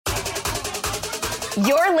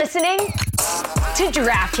You're listening to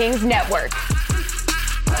DraftKings Network.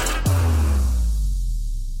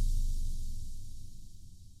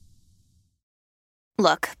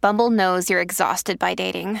 Look, Bumble knows you're exhausted by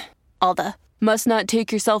dating. All the must not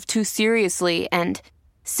take yourself too seriously and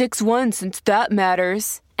 6'1" since that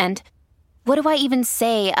matters. And what do I even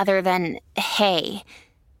say other than hey?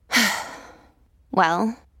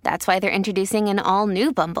 Well, that's why they're introducing an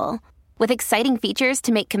all-new Bumble with exciting features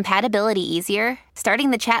to make compatibility easier,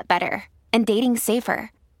 starting the chat better, and dating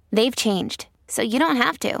safer. They've changed, so you don't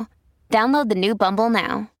have to. Download the new Bumble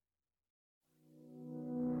now.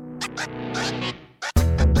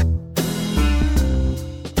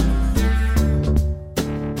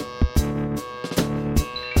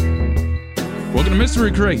 Welcome to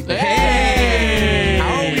Mystery Crate. Hey!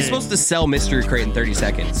 How are we supposed to sell Mystery Crate in 30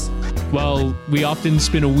 seconds? Well, we often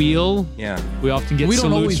spin a wheel. Yeah. We often get We don't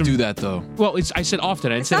salutes always from, do that, though. Well, I said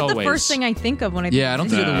often. I It's said not always. the first thing I think of when I think Yeah, I don't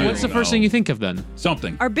think of of the What's the wheel. first thing you think of then?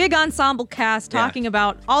 Something. our big ensemble cast talking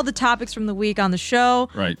about all the topics from the week on the show.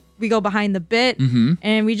 Right. We go behind the bit,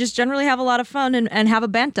 and we just generally have a lot of fun and have a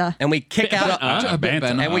banta. And we kick out A bit,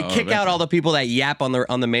 Ben. and we kick out all the people that yap on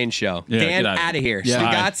the main show. Yeah, Dan, get out of here. Yeah.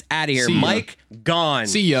 Sligat's out of here. See ya. Mike, gone.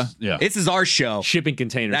 See ya. Yeah. This is our show. Shipping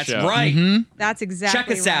container That's show. right. That's exactly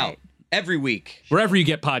Check us right. out every week. Wherever you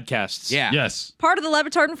get podcasts. Yeah. Yes. Part of the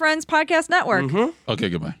Levitard and Friends podcast network. Okay,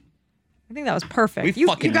 goodbye. I think that was perfect. We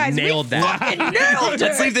fucking you guys, nailed that. Fucking nailed it.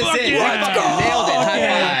 Let's leave this in. Let's We go. fucking nailed it.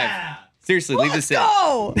 High five. Seriously, leave this in.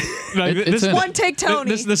 Go. Like, It's in One take, Tony.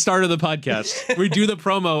 This is the start of the podcast. We do the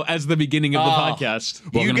promo as the beginning of the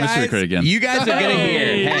podcast. Welcome to Mystery Crate again. You guys are gonna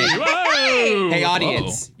hear. Whoa! Hey,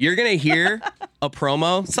 audience, you're gonna hear a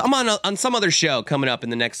promo. Some on some other show coming up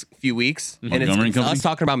in the next few weeks, and Montgomery it's Company? us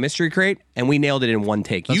talking about Mystery Crate, and we nailed it in one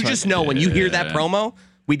take. You That's just right. know when you hear that Yeah. promo,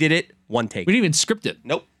 we did it one take. We didn't even script it.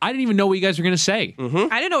 Nope. I didn't even know what you guys were going to say.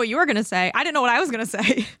 I didn't know what you were going to say. I didn't know what I was going to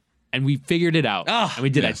say. And we figured it out. Ah, and we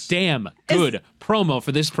did yes. a damn good promo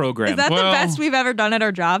for this program. Is that the Well- best we've ever done at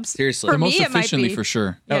our jobs? Seriously. For The me, Most it might efficiently, be. for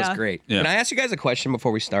sure. That Yeah. was great. Yeah. Can I ask you guys a question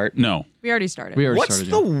before we start? No. We already started. We already What's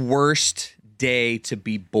started. the yeah. worst day to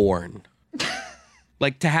be born?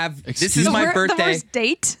 Like to have. This Excuse is me? my The birthday. worst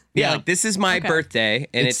date? Yeah, like this is my Okay. birthday,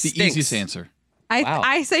 and It's it the easiest stinks. answer. Wow.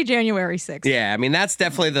 I say January 6th. Yeah, I mean that's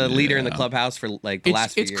definitely the leader in the clubhouse for like the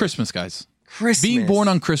last few It's years. Christmas, guys. Christmas. Being born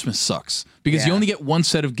on Christmas sucks because you Yeah. only get one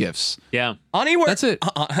set of gifts. Yeah. Anywhere. That's it.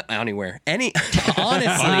 Anywhere. Honestly.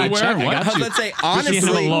 Anywhere, check, I what? got I was you. about to say, It's been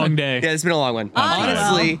honestly. a long day. Yeah, it's been a long one.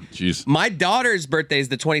 Honestly, Jeez. my daughter's birthday is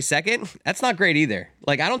the 22nd. That's not great either.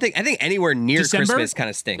 Like, I think anywhere near December? Christmas kind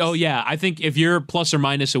of stinks. Oh, yeah. I think if you're plus or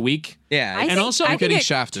minus a week, Yeah. I And think also I I'm could getting get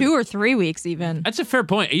shafted. 2 or 3 weeks even. that's a fair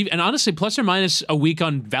point. And honestly, plus or minus a week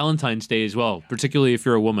on Valentine's Day as well, particularly if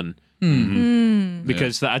you're a woman.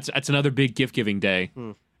 Because that's another big gift giving day.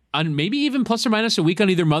 And maybe even plus or minus a week on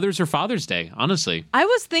either Mother's or Father's Day, honestly. I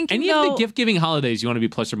was thinking Any though, of the gift giving holidays, you want to be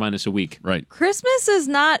plus or minus a week. Right. Christmas is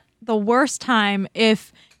not the worst time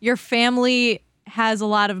if your family has a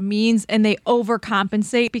lot of means and they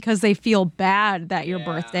overcompensate because they feel bad that your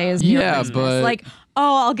birthday is near Yeah, Christmas. but- Like,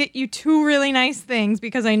 oh, I'll get you 2 really nice things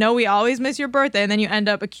because I know we always miss your birthday, and then you end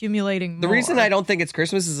up accumulating more. The reason I don't think it's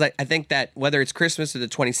Christmas is I think that whether it's Christmas or the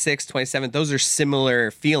 26th, 27th, those are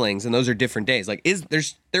similar feelings and those are different days. Like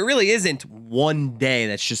there really isn't one day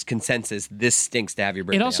that's just consensus. This stinks to have your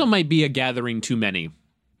birthday. It also on. might be a gathering too many.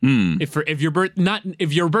 If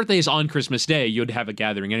your birthday is on Christmas Day, you'd have a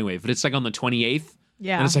gathering anyway. But it's like on the 28th.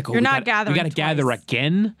 Yeah, And it's like, oh, you're we not gotta, gathering We got to gather twice.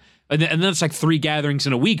 again. And then it's like 3 gatherings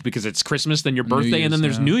in a week because it's Christmas, then your birthday, and then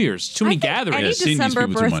Year's, there's yeah. New Year's. Too many I think gatherings. Any Seeing these December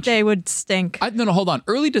people too much. birthday would stink. No, hold on.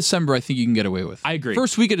 Early December, I think you can get away with. I agree.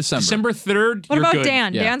 First week of December. December 3rd, What you're about good.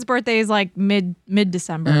 Dan? Yeah. Dan's birthday is like mid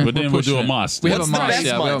December. But then we'll do a must. We have What's a the must. best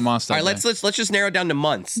Yeah, month? we have a must. All right, let's just narrow it down to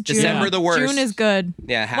months. June. December the worst. June is good.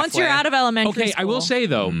 Yeah, Once you're halfway. out of elementary Okay, school. I will say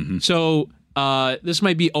though, so this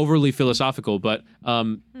might be overly philosophical, but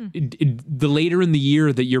the later in the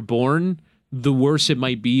year that you're born, the worse it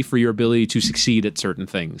might be for your ability to succeed at certain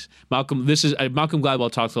things. Malcolm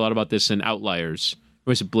Gladwell talks a lot about this in Outliers.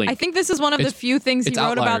 Or is it Blink? I think this is one of the It's- few things he it's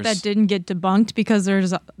wrote about Outliers. that didn't get debunked because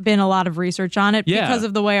there's been a lot of research on it Yeah. because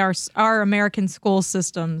of the way our American school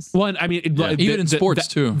systems. Well, I mean, Even in sports,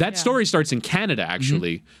 too. That story starts in Canada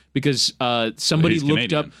actually, because somebody he's looked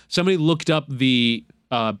Canadian. up the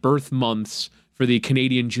birth months for the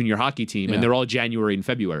Canadian junior hockey team, Yeah. and they're all January and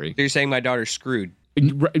February. So you're saying my daughter's screwed.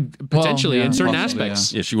 Potentially, yeah, in certain possibly,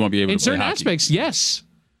 aspects. Yeah, she won't be able In to play certain hockey. aspects, yes.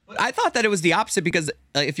 I thought that it was the opposite because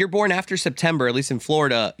if you're born after September, at least in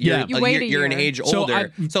Florida, you're, Yeah. You wait a you're an year. age So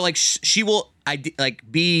older. So like she will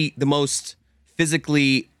be the most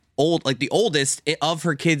physically the oldest of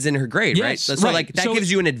her kids in her grade, right? Yes, So right. like that So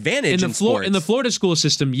gives you an advantage in sports. In the Florida school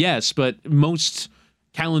system, yes, but most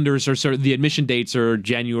calendars are sort of the admission dates are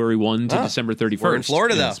January 1 to December 31st. We're in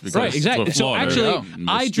Florida though. because Right, exactly. it's So Florida. actually,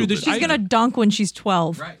 I drew the. She's gonna dunk when she's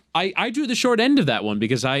 12. Right. I drew the short end of that one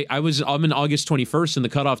because I'm in August 21st and the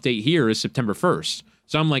cutoff date here is September 1st.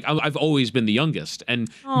 So I'm like I've always been the youngest, and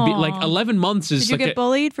like 11 months is Did you like get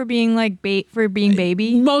bullied for being like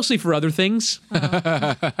baby? mostly for other things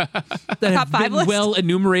that have Top five been list? well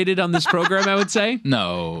enumerated on this program. I would say.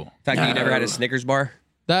 No. In fact, you never had a Snickers bar.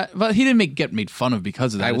 But he didn't get made fun of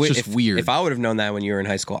because of that. It's just weird. If I would have known that when you were in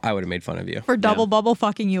high school, I would have made fun of you. For double bubble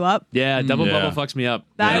fucking you up. Yeah, double Yeah. bubble fucks me up.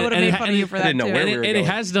 That And- would have and made it- fun and of you it- for I that didn't know too. where And we it, were and it going.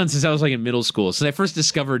 has done since I was like in middle school. Since I first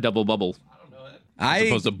discovered double bubble. As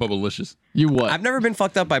opposed to Bubblicious. you what? I've never been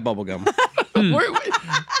fucked up by bubblegum.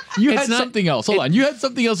 You It's had not- something else. Hold on. You had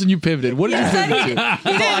something else and you pivoted. What did you pivot to?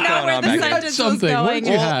 He didn't know going where on the back there. sentence was Something. What going.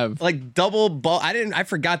 did you have? Like double bubble. I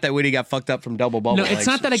forgot that Woody got fucked up from double bubble. No, it's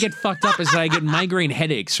not that I get fucked up. It's that I get migraine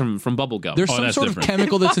headaches from bubble gum. There's Oh, some that's sort different. of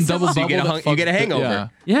chemical that's in double So bubble. you get a that you get a fucks-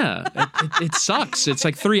 hangover. Yeah. Yeah, it sucks. It's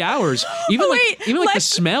like 3 hours. Even Wait, like the let's-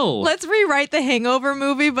 smell. Let's rewrite the Hangover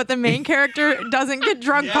movie, but the main character doesn't get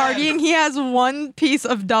drunk partying. He has one piece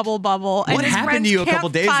of double bubble. And What his happened friends to you a can't couple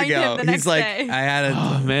days find ago? him the next He's like, day. I had a.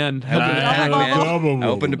 Oh man, I opened a pack, Double man. I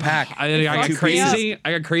opened a pack. I got Two crazy.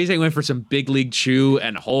 I got crazy. I went for some big league chew,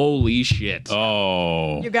 and holy shit!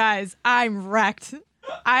 Oh. You guys, I'm wrecked.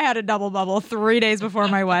 I had a double bubble 3 days before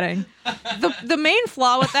my wedding. The main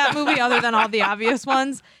flaw with that movie, other than all the obvious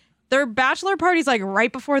ones, their bachelor party's like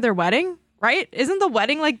right before their wedding, right? Isn't the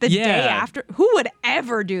wedding like the Yeah. day after? Who would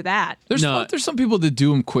ever do that? There's No. there's some people that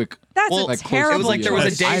do them quick. That's Well, a like, close to terrible. It was like there was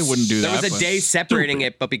a day. I wouldn't do There that, was a but- day separating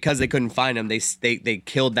it, but because they couldn't find him, they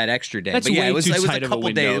killed that extra day. That's but yeah, way it was too it was tight a of a couple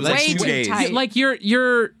window. days. It was like Way 2 too days. tight. Like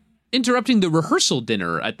you're interrupting the rehearsal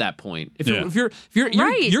dinner at that point. If Yeah.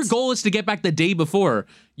 Right. your goal is to get back the day before,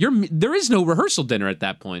 there is no rehearsal dinner at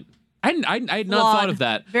that point. I had not Flawed. thought of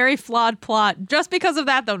that. Very flawed plot. Just because of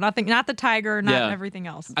that, though, nothing. Not the tiger. Not Yeah. everything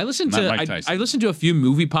else. I listened Not to Mike Tyson. I listened to a few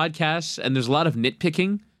movie podcasts, and there's a lot of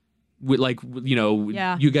nitpicking. With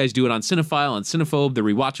Yeah. you guys do it on Cinephile, on Cinephobe, the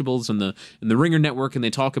rewatchables, and the Ringer Network, and they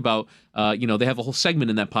talk about, they have a whole segment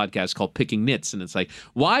in that podcast called "Picking Nits," and it's like,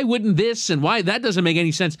 why wouldn't this and why that doesn't make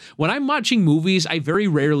any sense? When I'm watching movies, I very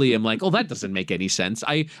rarely am like, oh, that doesn't make any sense.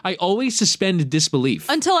 I always suspend disbelief.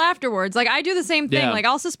 Until afterwards. Like, I do the same thing. Yeah. Like,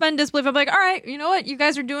 I'll suspend disbelief. I'm like, all right, you know what? You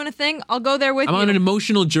guys are doing a thing. I'll go there with I'm you. on an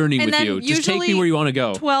emotional journey And with then you. Just take me usually where you want to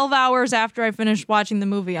go. 12 hours after I finished watching the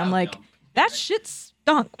movie, I'm like, that shit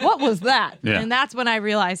stunk. What was that? Yeah. And that's when I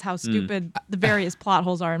realized how stupid the various plot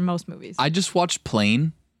holes are in most movies. I just watched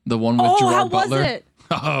Plane, the one with Oh, Gerard how was Butler. it?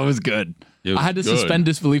 Oh, it was good. It was I had to good. suspend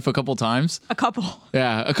disbelief a couple times. A couple.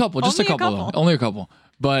 Yeah, a couple, just Only a a couple, couple. though. Only a couple.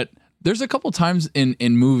 But there's a couple times in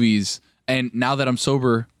movies, and now that I'm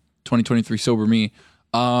sober, 2023 sober me,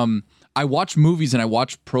 I watch movies and I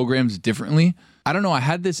watch programs differently. I don't know. I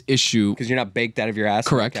had this issue. Because you're not baked out of your ass.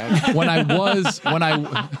 Correct. When I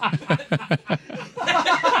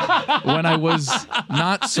was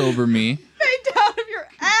not sober me, Baked out of your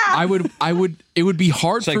ass. it would be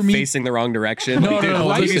hard It's like for me. facing the wrong direction. No, Like, dude, no,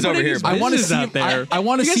 why listen, he's over here. I want to Business see out him, there. I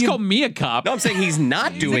want to You guys see call him. me a cop. No, I'm saying he's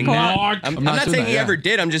not doing that. I'm not not doing saying that, he yeah. ever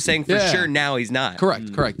did. I'm just saying for Yeah. sure now he's not.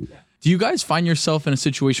 Correct. Do you guys find yourself in a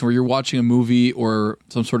situation where you're watching a movie or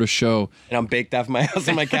some sort of show And I'm baked off my house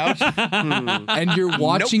on my couch. and you're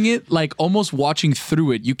watching it, like almost watching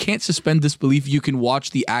through it? You can't suspend disbelief. You can watch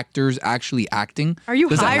the actors actually acting. Are you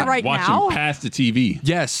Does that high happen? right Watching now? past the TV.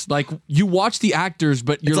 Yes, like you watch the actors,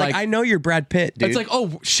 but you're It's like, like, I know you're Brad Pitt, dude. it's like,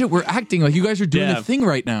 oh shit, we're acting. Like you guys are doing Yeah. a thing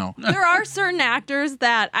right now. There are certain actors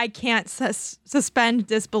that I can't suspend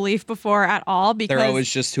disbelief before at all because they're always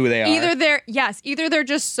just who they are. either they're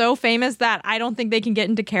just so famous that I don't think they can get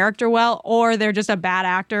into character well, or they're just a bad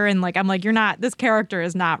actor and like I'm like, this character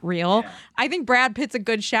is not real. I think Brad Pitt's a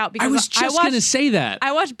good shout because I was just watched, gonna say that.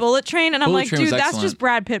 I watched Bullet Train and I'm Bullet like, Train dude, was that's excellent. just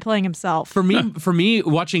Brad Pitt playing himself. For me,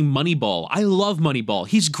 watching Moneyball, I love Moneyball.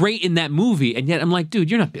 He's great in that movie, and yet I'm like, dude,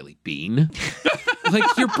 you're not Billy Bean. Like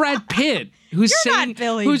you're Brad Pitt, who's You're not saying,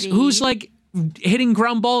 Billy who's Bean. like hitting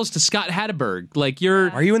ground balls to Scott Hatterberg. Like you're,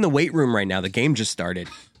 Are you in the weight room right now? The game just started.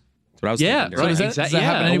 That's what I was yeah, thinking. right. during. does that exactly.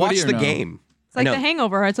 happen Yeah. anybody Watch or the no? game. It's like No. The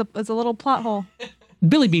Hangover. It's a little plot hole.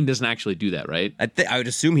 Billy Bean doesn't actually do that, right? I would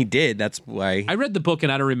assume he did. That's why. I read the book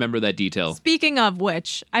and I don't remember that detail. Speaking of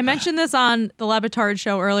which, I mentioned this on the Lebitard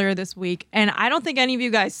show earlier this week, and I don't think any of you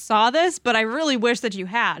guys saw this, but I really wish that you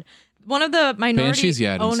had. one of the minority Banshees?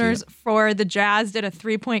 Yeah, I didn't see owners it. for the Jazz did a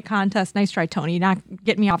 3-point contest. Nice try, Tony. Not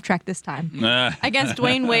getting me off track this time. Against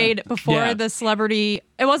Dwayne Wade before Yeah. the celebrity.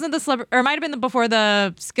 It wasn't the celebrity, or it might have been before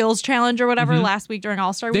the skills challenge or whatever last week during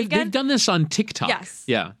All-Star They've weekend. done this on TikTok. Yes.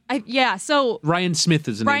 Yeah. So Ryan Smith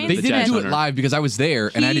is the Ryan name They of the didn't Jazz do owner. it live because I was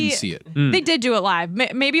there and I didn't see it. they did do it live.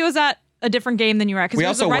 Maybe it was at a different game than you were at because We it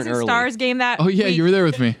was the also weren't Rising early. Stars game that. Oh yeah, week. you were there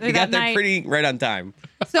with me. We got that there night. pretty right on time.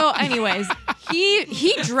 So, anyways, he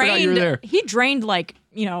you were drained there. he drained like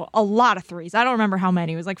a lot of threes. I don't remember how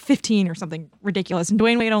many. It was like 15 or something ridiculous. And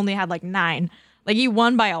Dwayne Wade only had like 9. Like he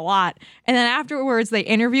won by a lot. And then afterwards, they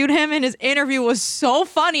interviewed him, and his interview was so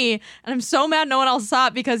funny. And I'm so mad no one else saw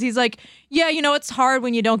it because he's like, "Yeah, it's hard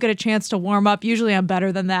when you don't get a chance to warm up. Usually, I'm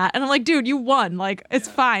better than that." And I'm like, "Dude, you won. Like it's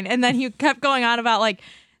fine." And then he kept going on about like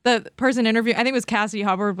the person interviewing. I think it was Cassidy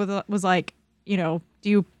Hubbard was like, do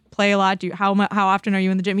you play a lot? How often are you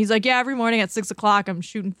in the gym? He's like, yeah, every morning at 6:00 I'm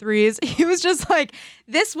shooting threes. He was just like,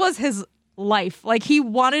 this was his life. Like he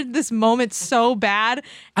wanted this moment so bad.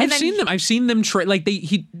 I've seen them try. Like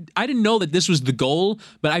I didn't know that this was the goal,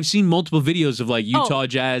 but I've seen multiple videos of like Utah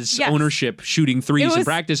Jazz yes. ownership shooting threes in was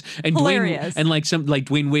practice, and hilarious.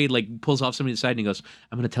 Dwayne Wade like pulls off somebody to the side and he goes,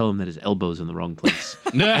 "I'm going to tell him that his elbow's in the wrong place,"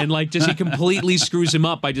 and like just he completely screws him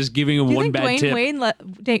up by just giving him Do you one think bad tip.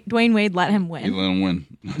 Dwayne Wade let him win? You let him win.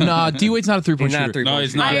 Nah, D-Wade's not a three-point He's not a shooter. three-point No,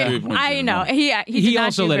 he's shooter. not. I, a three-point I shooter, know no. he He did not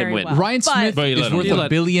also do let him very win. well. Ryan But- Smith But he is let him worth win. $1.5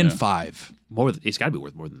 billion. More, it's got to be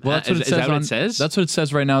worth more than that. Well, that's what it is says. that what on- it says? That's what it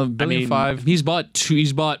says right now. I $1.5 mean, billion. he's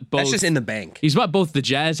bought both. That's just in the bank. He's bought both the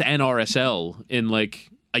Jazz and RSL in like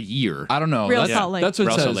a year. I don't know. Real that's, Salt Lake. That's what it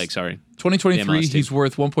Russell says. Lake, sorry. 2023, The MLS team. he's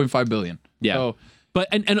worth $1.5 billion. Yeah. So, But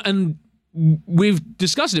and we've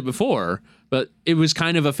discussed it before, but it was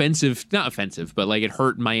kind of offensive, not offensive, but like it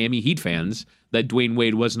hurt Miami Heat fans that Dwayne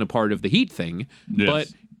Wade wasn't a part of the Heat thing. Yes. But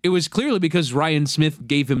it was clearly because Ryan Smith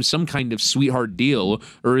gave him some kind of sweetheart deal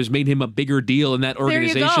or has made him a bigger deal in that you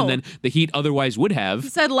organization go. than the Heat otherwise would He have.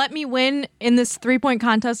 said, "Let me win in this 3-point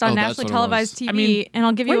contest on Oh, that's nationally what it televised was. TV, I mean, and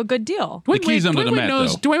I'll give you a good deal." The key's under the mat, though.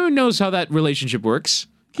 Dwayne Wade knows how that relationship works,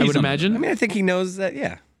 I would under the imagine. I mean, I think he knows that.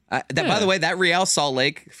 Yeah. By the way, that Real Salt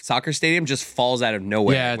Lake soccer stadium just falls out of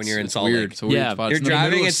nowhere yeah, when you're in it's Salt weird. Lake. It's a weird Yeah. spot. You're It's in the middle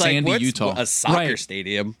driving. of It's like Sandy, what's Utah. a soccer Right.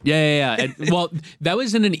 stadium? Yeah. And, well, that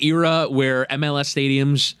was in an era where MLS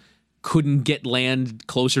stadiums couldn't get land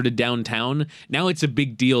closer to downtown. Now it's a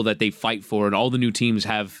big deal that they fight for, and all the new teams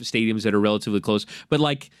have stadiums that are relatively close. But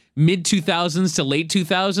like mid 2000s to late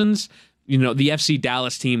 2000s, the FC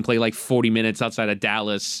Dallas team played like 40 minutes outside of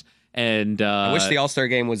Dallas. And I wish the All-Star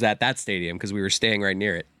game was at that stadium because we were staying right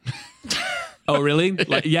near it. oh really?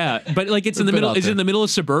 Like, yeah, but like it's in the We've been middle. out Is it there. in the middle of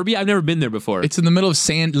suburbia? I've never been there before. It's in the middle of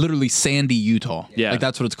literally Sandy, Utah. Yeah. Like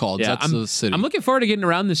that's what it's called. That's the city. I'm looking forward to getting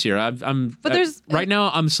around this year. But there's- right now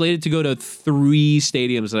I'm slated to go to 3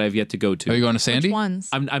 stadiums that I've yet to go to. Are you going to Sandy? Which ones?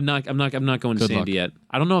 I'm not going to Good Sandy luck. yet.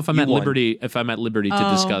 I don't know if I'm at won. Liberty. If I'm at liberty to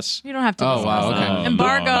discuss. You don't have to. Oh, discuss wow, that. okay.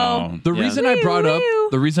 Embargo. The Yeah. reason I brought up Woo-woo.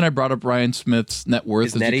 the reason I brought up Ryan Smith's net worth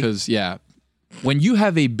His is netty? because when you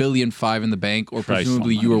have $1.5 billion in the bank, or Priceless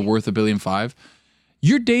presumably you are money. worth $1.5 billion,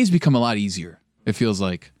 your days become a lot easier. It feels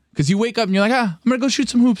like because you wake up and you're like, I'm gonna go shoot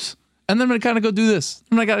some hoops, and then I'm gonna kind of go do this.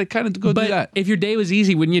 I'm gonna kind of go But do that. if your day was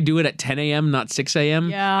easy, wouldn't you do it at 10 a.m. not 6 a.m.?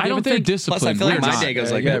 Yeah. I don't they're think disciplined. Plus, I feel like We're my not. day goes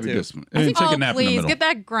Yeah, like you that gotta be too. disciplined. And take a nap in the Please middle. get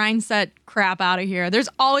that grind set crap out of here. There's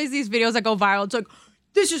always these videos that go viral. It's like,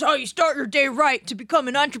 this is how you start your day right to become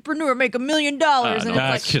an entrepreneur, make $1 million. And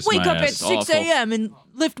no. it's Kiss like, wake my up at ass. 6 Awful. a.m. and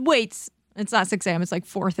lift weights. It's not 6 a.m. It's like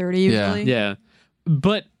 4:30 usually. Yeah.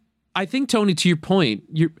 But I think, Tony, to your point,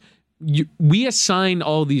 we assign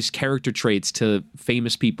all these character traits to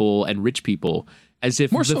famous people and rich people as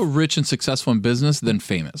if More so rich and successful in business than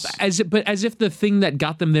famous. as if the thing that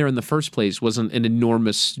got them there in the first place wasn't an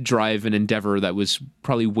enormous drive and endeavor that was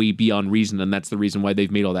probably way beyond reason, and that's the reason why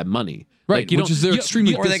they've made all that money. Right, you which don't- is they're you-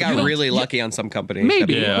 extremely you- Or they got you don't- really lucky on some company.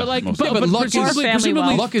 Maybe, Yeah, but like, most but, but luck is- presumably, family presumably,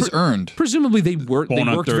 wealth. Luck is earned. presumably they worked Born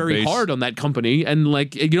on third very base. hard on that company, and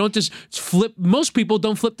like you don't just flip. Most people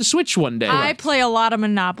don't flip the switch one day. I play a lot of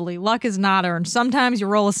Monopoly. Luck is not earned. Sometimes you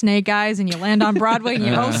roll a snake eyes and you land on Broadway and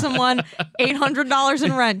you owe someone $800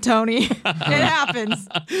 in rent, Tony. It happens.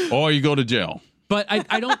 Or you go to jail. But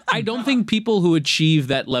I don't think people who achieve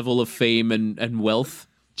that level of fame and wealth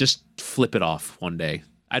just flip it off one day.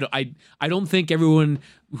 I don't think everyone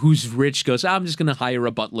who's rich goes, I'm just going to hire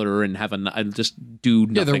a butler and and just do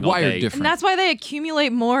nothing Yeah, they're all wired day. different. And that's why they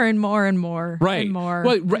accumulate more and more and more. Right. And more.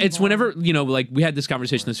 Well, and it's more. whenever, like we had this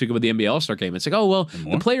conversation this week about the NBA All-Star game. It's like, oh, well,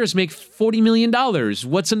 more? the players make $40 million.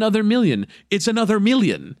 What's another million? It's another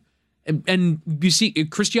million. And you see,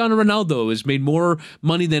 Cristiano Ronaldo has made more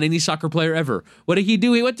money than any soccer player ever. What did he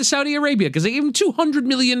do? He went to Saudi Arabia because they gave him $200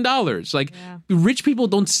 million. Like, rich people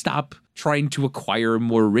don't stop trying to acquire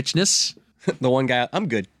more richness. The one guy, I'm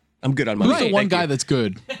good on money. Who's the one Thank guy you. that's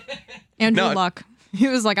good? Andrew No. Luck. He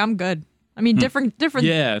was like, I'm good. I mean, different.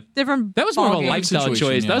 Yeah. Different. That was more of a ballgame. lifestyle situation,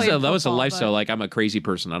 choice. yeah. That was Playing a football, lifestyle. but- Like, I'm a crazy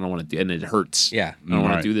person. I don't want to do, and it hurts. Yeah. I don't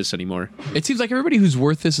want Right. to do this anymore. It seems like everybody who's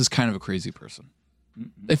worth this is kind of a crazy person.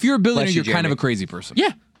 If you're a billionaire, Bless you, you're kind of Jeremy. a crazy person.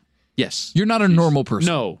 Yeah. Yes. You're not a normal person.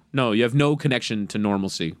 No, you have no connection to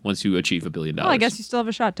normalcy once you achieve $1 billion. Well, I guess you still have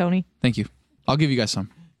a shot, Tony. Thank you. I'll give you guys some.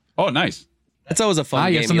 Oh, nice. That's always a fun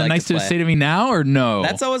You game. have something like nice to play. say to me now or no?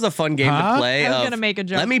 That's always a fun game Huh? to play. I was of, gonna make a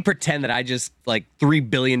joke. Let me pretend that I just like $3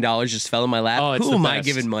 billion just fell in my lap. Oh, it's Who the am I best.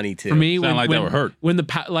 giving money to? For me, Sound like that would hurt. When the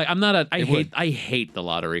like, I'm not a. I would. hate the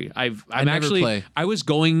lottery. I'm never actually. play. I was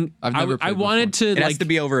going. I've never I played wanted to it like. has to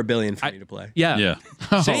be over $1 billion for me to play. Yeah. Yeah.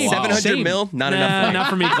 Same. wow. 700 Same. mil? Not Nah, enough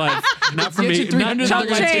for me. Not for me, Clive. Not for Get me. you 300, Not they're gonna take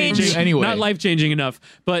life from you changing. anyway. Not life changing enough.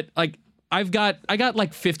 But like, I got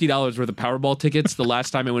like $50 worth of Powerball tickets the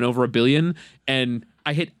last time I went over $1 billion, and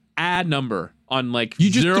I hit a number on like You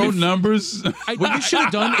just Zero did- numbers. What you should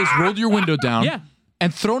have done is rolled your window down Yeah.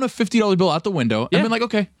 and thrown a $50 bill out the window Yeah. and been like,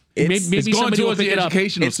 okay, maybe It's maybe going somebody will towards pick the it up.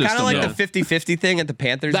 educational It's system. kind of like though. the 50-50 thing at the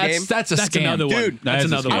Panthers game. that's a That's scam. another one. Dude, That's that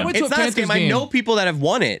is a another scam. one. I went to It's a not a Panthers scam. I game. know people that have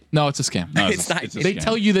won it. No, it's a scam. No, It's not. a They scam.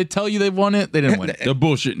 tell you they won it. They didn't win it. They're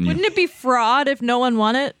bullshitting you. Wouldn't it be fraud if no one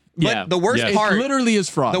won it? Yeah. But the worst Yes. It part, literally is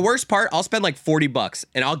fraud. the worst part, I'll spend like $40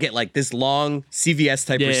 and I'll get like this long CVS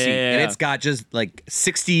type Yeah, receipt, yeah, and yeah. it's got just like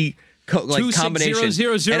 60 like 2 6 combinations.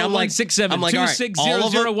 0 0 and I'm like, 167, I'm like, all 2 right, 6 all 0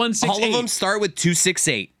 of 0 them, 1 6 all of them 8. start with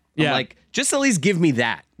 268. I'm Yeah. like, just at least give me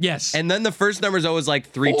that. Yes. And then the first number is always like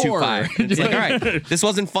 325. It's like, all right, this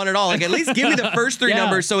wasn't fun at all. Like, at least give me the first three Yeah.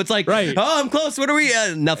 numbers. So it's like, Right. oh, I'm close. What are we?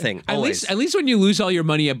 Nothing. At Always. least when you lose all your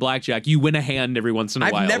money at blackjack, you win a hand every once in a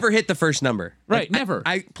while. I've never hit the first number. Right, Like, never.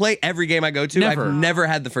 I play every game I go to. Never. I've never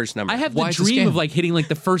had the first number. I have Why the is it a dream scam? of like hitting like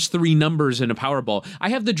the first 3 numbers in a Powerball. I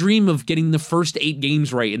have the dream of getting the first 8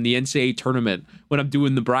 games right in the NCAA tournament when I'm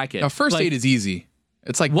doing the bracket. Now, first Like, 8 is easy.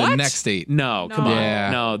 It's like what? the next 8. No, come on. Yeah.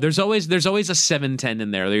 No, there's always a 7-10 in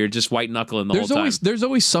there. That you're just white knuckling the There's whole always time. there's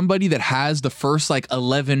always somebody that has the first like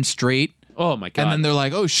 11 straight, Oh my god. and then they're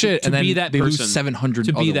like, oh shit, To and then be that they person. lose 700.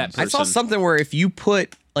 To be other that ones. I saw person. something where if you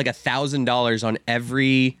put like $1,000 on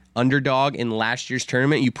every underdog in last year's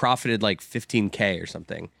tournament, you profited like 15K or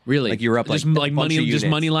something. Really? Like you were up just like a bunch money, of just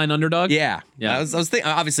units. money line underdog. Yeah, Yeah. I was thinking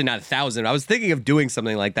obviously not 1,000. I was thinking of doing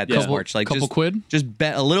something like that this Yeah. March, like Couple just quid? just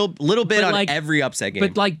bet a little bit But, on like- every upset game.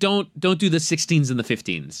 But like, don't do the 16s and the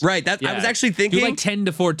 15s. Right, that- I was actually thinking do like 10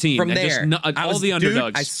 to 14 from and there, Just not, I all was, the dude,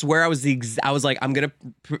 underdogs. I swear I was I was like, I'm gonna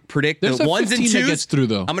predict There's the a ones and 15 that twos. gets through,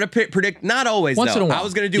 though. I'm gonna predict not always Once though. in a while. I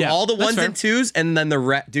was gonna do Yeah, all the that's ones fair. and twos, and then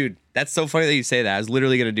the dude. That's so funny that you say that. I was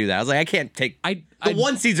literally gonna do that. I was like, I can't take. The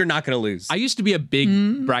one seeds are not gonna lose. I used to be a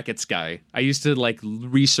big brackets guy. I used to like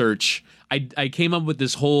research. I came up with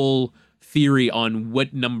this whole theory on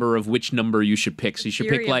what number of which number you should pick. So you should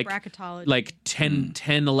Theory pick of like bracketology. 10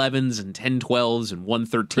 11s and 10 12s and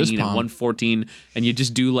 113 Chris and Palm. 114, and you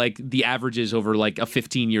just do like the averages over like a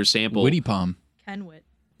 15-year sample. Witty palm. Kenwit.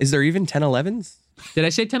 Is there even 10-11s? Did I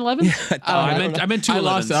say 10 11? I meant 2 I 11s.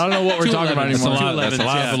 lost it. I don't know what we're Two talking about 11s. anymore. That's a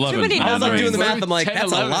lot of 11s. Too many man. I was like numbers. doing the What are math. we, I'm like, 10,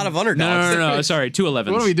 that's 11? a lot of underdogs. No. Sorry, 2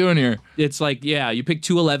 11s. What are we doing here? It's like, yeah, you pick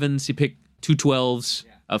 2 11s, you pick 2 12s,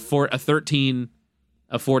 a 13,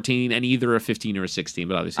 a 14, and either a 15 or a 16.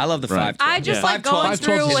 But obviously, I love the Right. 5. I just Yeah. like going 5-12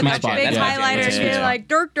 through is with sweet a spot. big Yeah. highlighter and Yeah. being like,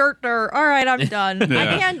 dirt. All right, I'm done.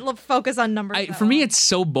 Yeah. I can't focus on numbers. that For me, long. it's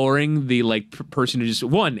so boring. The like person who just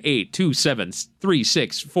 1 8 2 7 3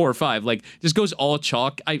 6 4 5 like just goes all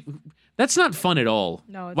chalk. That's not fun at all.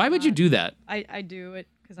 No, it's Why would you not. do that? I do it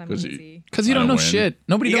because I'm 'Cause lazy. Because you I don't know don't win. shit.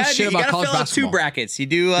 Nobody You knows gotta, shit you about gotta college fill out 2 basketball. brackets. You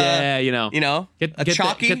do, Yeah, Get Get a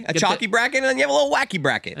chalky bracket, and then you have a little wacky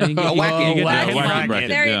bracket. And you get- a wacky, you get Yeah, the wacky bracket.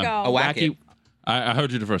 There you yeah. go. a wacky. wacky. I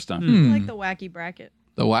heard you the first time. I like the wacky bracket.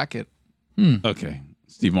 The whack it. Okay.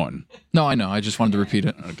 Steve Martin. No, I know. I just wanted to repeat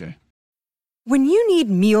it. Okay. When you need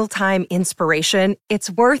mealtime inspiration,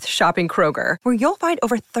 it's worth shopping Kroger, where you'll find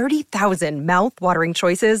over 30,000 mouth-watering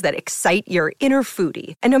choices that excite your inner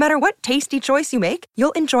foodie. And no matter what tasty choice you make,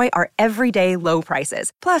 you'll enjoy our everyday low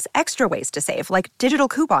prices, plus extra ways to save, like digital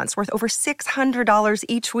coupons worth over $600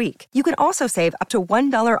 each week. You can also save up to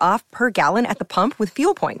 $1 off per gallon at the pump with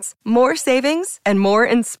fuel points. More savings and more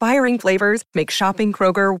inspiring flavors make shopping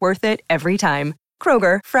Kroger worth it every time.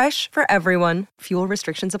 Kroger, fresh for everyone. Fuel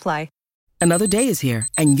restrictions apply. Another day is here,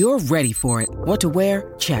 and you're ready for it. What to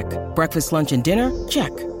wear? Check. Breakfast, lunch, and dinner? Check.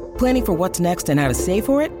 Planning for what's next and how to save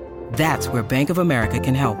for it? That's where Bank of America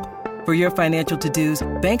can help. For For your financial to-dos,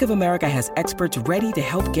 Bank of America has experts ready to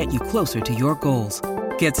help get you closer to your goals.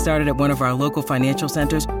 Get started at one of our local financial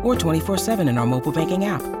centers or 24/7 in our mobile banking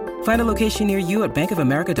app. Find a location near you at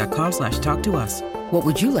bankofamerica.com/talktous. What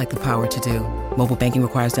would you like the power to do? Mobile banking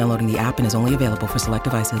requires downloading the app and is only available for select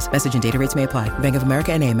devices. Message and data rates may apply. Bank of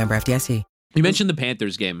America NA, member FDIC. You mentioned the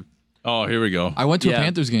Panthers game. Oh, here we go. I went to Yeah. a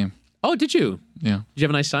Panthers game. Oh, did you? Yeah. Did you have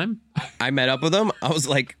a nice time? I met up with him. I was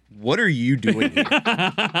like, "What are you doing here?"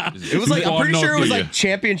 It was like, I'm Oh, pretty no, sure it was do like you?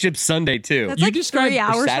 Championship Sunday too. That's You like described 3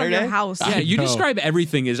 hours from Saturday? your house. Yeah, you know. describe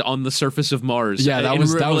everything as on the surface of Mars. Yeah, that in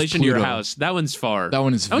was relation to your Pluto. house. That one's far. That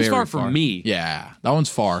one is That one's very far from me. Yeah, that one's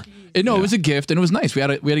far. It was a gift and it was nice. We had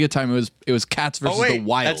a good time. It was Cats versus Oh wait, the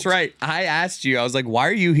Wild. that's right. I asked you. I was like, "Why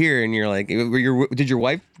are you here?" And you're like, "Did your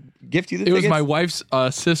wife gift you the It was tickets?" my wife's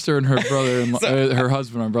sister and her brother-in-law, her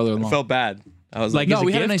husband, my brother-in-law. I felt bad. I was Like, like, as No, a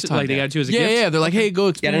we gift? had a nice time. Like, they got it to you as a yeah, gift? Yeah, they're like, hey, go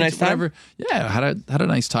experience nice time? whatever. Yeah, had a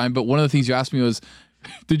nice time. But one of the things you asked me was,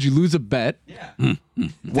 did you lose a bet? Yeah.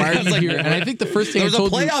 Why are you here? And I think the first thing there was I a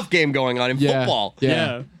told you, playoff game going on in football.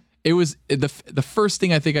 Yeah. It was the first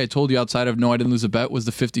thing I think I told you outside of no, I didn't lose a bet was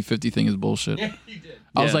the 50-50 thing is bullshit. Yeah, you did.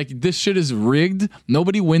 I was like, this shit is rigged.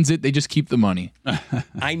 Nobody wins it. They just keep the money.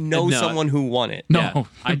 I know No. someone who won it. No,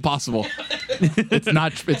 Yeah. impossible. It's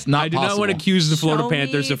not. It's not. I do not possible. want to accuse the Florida Show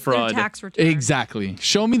Panthers me of fraud. their tax return. Exactly.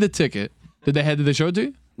 Show me the ticket. Did they show it to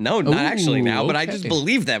you? No, not actually now, but I okay. just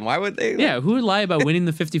believe them. Why would they? Yeah, who would lie about winning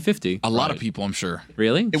the 50-50? A lot of people, I'm sure.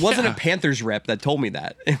 Really? It wasn't a Panthers rep that told me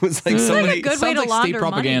that. It was like somebody. a good way Sounds to like launder state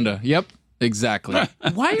propaganda. Yep. Exactly.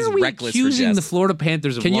 Why It's are we reckless for accusing Jess. the Florida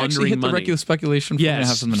Panthers of Can you laundering actually hit money? the reckless speculation? For me? I have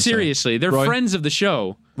Yes, something to say. seriously. They're Roy? friends of the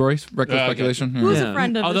show. Royce, reckless speculation. Who's Yeah. a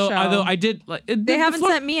friend of although, the show? Although I did... Like, They haven't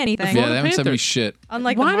sent me anything. Yeah, they haven't sent me Panthers. shit.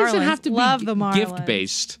 Unlike Why the does it Marlins. have to Love be the Marlins.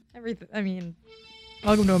 gift-based? Everything. I mean,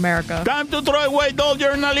 welcome to America. Time to throw away all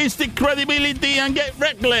journalistic credibility and get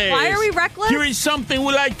reckless. Why are we reckless? Here is something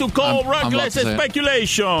we like to call I'm about reckless to say it.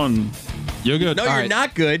 speculation. You're good. No, All you're right.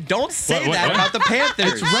 not good. Don't say What- that what? about the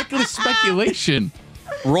Panthers. It's reckless speculation.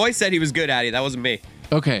 Roy said he was good at it. That wasn't me.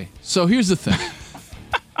 Okay, so here's the thing.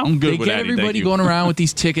 I'm good They with get that. everybody going around with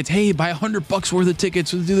these tickets. Hey, buy $100 worth of tickets.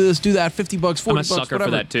 Do this, do that. $50, $40, I'm a sucker whatever. for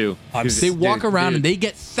that, too. They walk around dude. and they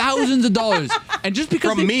get thousands of dollars. And just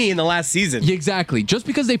because From they, me in the last season. Yeah, exactly. Just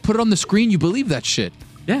because they put it on the screen, you believe that shit.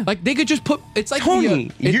 Yeah. Like they could just put. It's like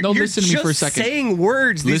Tony, you're listen to me just for a second. saying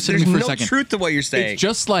words. Listen to There's me for a no second. truth to what you're saying. It's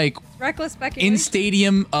just like Reckless speculation. in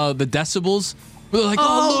stadium, the decibels. We're like,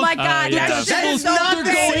 Oh, look, my God. yeah. That that shit is so not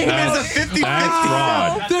the fake. same as a 50-50. That's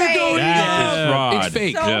fraud. So They're fake. going That is fraud. It's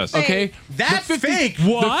fake. So Yes. fake. Okay, That's The 50 fake.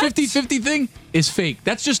 What? The 50-50 thing is fake.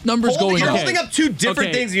 That's just numbers going You're up. holding up two different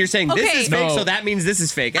Okay. things and you're saying this Okay. is fake, No. so that means this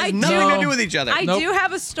is fake. It has I nothing do- to do with each other. I Nope. do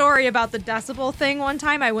have a story about the decibel thing. One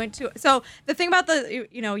time I went to, so the thing about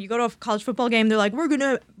you go to a college football game, they're like, we're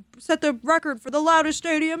gonna set the record for the loudest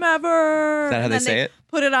stadium ever. Is that how And they then say it?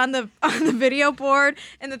 Put it on the video board,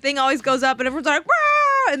 and the thing always goes up, and everyone's like,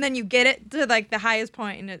 "Wah!" And then you get it to like the highest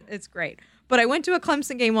point, and it's great. But I went to a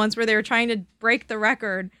Clemson game once where they were trying to break the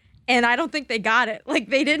record. And I don't think they got it. Like,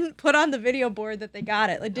 they didn't put on the video board that they got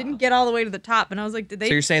it. It didn't get all the way to the top. And I was like, did they?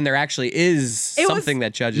 So you're saying there actually is It was- something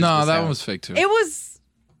that judges No, this that out. one was fake too. It was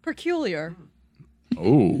peculiar.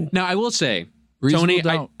 Oh. Now, I will say, Reasonable Tony,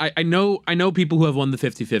 doubt. I know people who have won the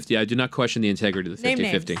 50-50. I do not question the integrity of the Name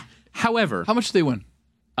 50-50. names. However, How much did they win?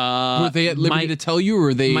 Were they at liberty my- to tell you, or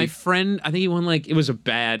were they? my friend, I think he won it was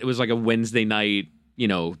like a Wednesday night,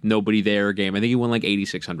 nobody there game. I think he won like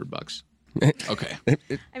 $8,600. Okay.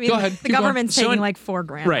 I mean, Go ahead, the keep going. government's So taking in- like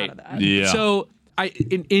 $4,000 Right. out of that. Yeah. So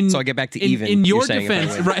So I get back to even, In your you're saying, if I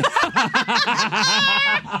defense, win. right?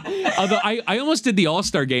 Although I almost did the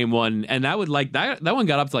All-Star game one, and that one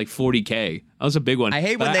got up to like $40K. That was a big one. I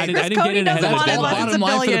hate But when they- I didn't Chris get Cody in ahead doesn't of want the it all unless deadline. it's bottom a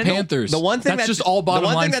line for the billion. Panthers. The one thing that's that- just all bottom the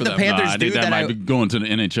one line thing for that them. the Panthers I think do that that might I- be going to the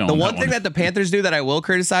NHL. The on one that thing that the Panthers do that I will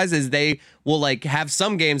criticize is they will like have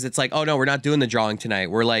some games that's like, oh no, we're not doing the drawing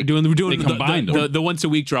tonight. We're like We're doing They combined the them. once a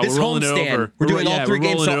week draw. this We're rolling it homestand. over. We're doing all three we're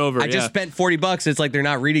games. rolling So it over. I just spent $40. It's like they're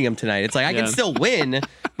not reading them tonight. It's like I Yeah. can still win,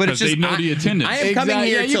 but it's Because they just know the attendance. I am coming Exactly.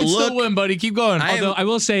 here Yeah, you to can look. still win, buddy. Keep going. I am- Although I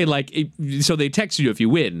will say, so they text you if you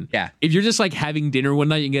win. Yeah. If you're just like having dinner one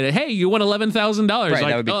night, you can get it. Hey, you won $11,000. Right, like,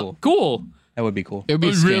 that would be oh, cool. Cool. That would be cool. It would be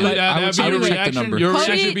a Oh, scam. really? I would That'd be your check the reaction? number. Your Cody-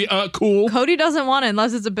 reaction would be cool. Cody doesn't want it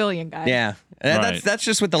unless it's a billion, guys. Yeah. Right. That's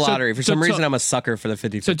just with the lottery. For so- some so- reason, I'm a sucker for the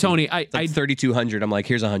 50. So Tony, I 3,200. I'm like,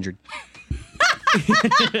 here's 100.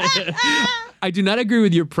 I do not agree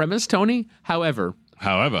with your premise, Tony. However,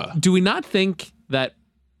 However, do we not think that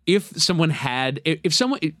if someone won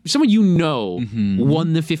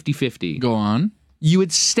the 50-50, Go on. you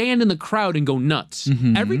would stand in the crowd and go nuts.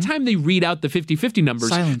 Every time they read out the 50-50 numbers,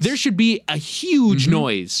 Silence. there should be a huge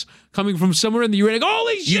noise coming from somewhere in the arena.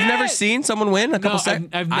 Holy shit! You've never seen someone win a couple No, seconds?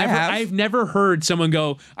 I've never heard someone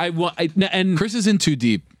go, and Chris is in too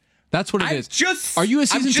deep. That's what it is. Are you a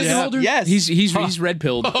season ticket holder? Yes. he's red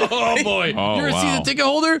pilled. Oh boy. Oh, You're a wow. season ticket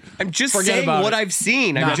holder? I'm just Forget saying about what it. I've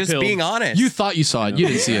seen. I'm Not just pilled. being honest. You thought you saw it. You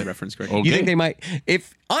didn't see it. Reference correct. Okay. You think they might?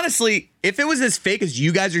 Honestly, if it was as fake as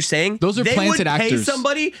you guys are saying, Those are they planted would pay actors.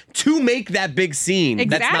 somebody to make that big scene.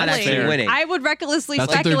 Exactly. That's not actually winning. I would recklessly That's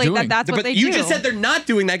what they're speculate that doing. that's what but they you do. just said they're not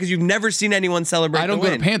doing that because you've never seen anyone celebrate I don't the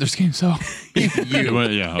go win. to Panthers games, so.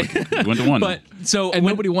 Yeah, okay. You went to one. But so And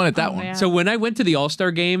when- nobody wanted that one. man. So when I went to the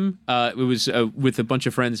All-Star game, it was with a bunch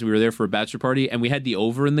of friends. We were there for a bachelor party, and we had the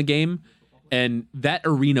over in the game, and that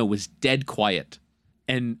arena was dead quiet.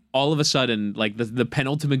 And all of a sudden, like the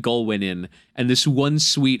penultimate goal went in, and this one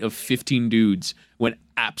suite of 15 dudes went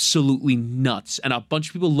absolutely nuts. And a bunch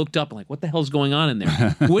of people looked up and like, what the hell's going on in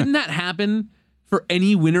there? Wouldn't that happen for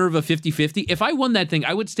any winner of a 50-50? If I won that thing,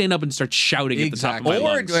 I would stand up and start shouting at the top of my Or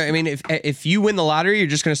lungs. I mean, if you win the lottery, you're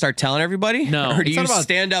just going to start telling everybody. No. Or do It's you not about-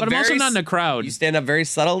 stand up? but I'm also very not in a s- crowd. You stand up very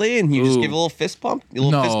subtly and you just Ooh. give a little fist pump, a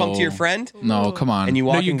little fist pump to your friend, No, come on. and you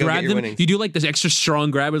walk No, you and go get grab your them. winnings. You do like this extra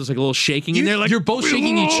strong grab. It's like a little shaking in there. Like You're both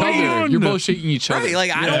shaking each other. You're both shaking each other. Right,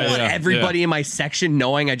 like I don't want yeah, everybody in my section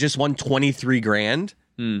knowing I just won 23 grand.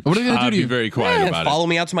 What are they going to do I'd to be you? very quiet about Follow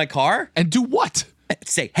me out to my car. And do what?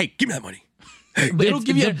 Say, hey, give me that money. They don't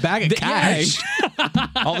give you a bag of cash.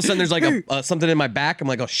 All of a sudden, there's like a something in my back. I'm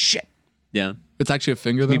like, oh shit, yeah, It's actually a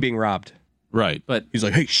finger, though. me being robbed. it. Right. but He's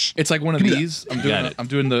like, hey, shh. It's like one of these. I'm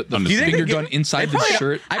doing the finger gun inside the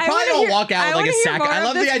shirt. I I probably wanna don't hear- walk out I with like a wanna hear sack. more I of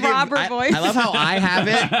love the this idea. Robert voice. I love how I have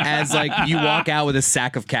it as like you walk out with a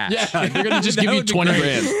sack of cash. Yeah, they're going to just give you 20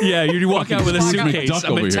 grand. yeah, you walk out with a Walk out suitcase, duck a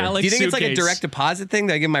over here. metallic Do you think it's like a suitcase. direct deposit thing?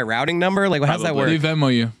 Do I give my routing number? Like, how does that Probably. work? They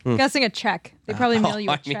Venmo you. I'm guessing a check. They probably mail you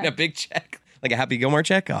a I check. mean, a big check, like a Happy Gilmore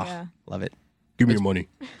check. Oh, Yeah. love it. Give me your money.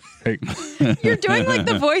 Hey, You're doing like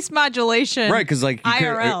the voice modulation. right? Because like, you can't-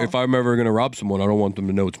 IRL. if I'm ever gonna rob someone, I don't want them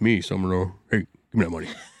to know it's me. So I'm gonna, hey, give me that money.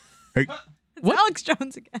 Hey, It's Alex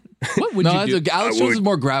Jones again. What would No, you do? Alex Jones is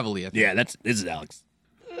more gravelly. I think. yeah, this is Alex.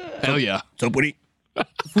 Hell yeah. So buddy.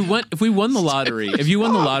 If we won the lottery, if you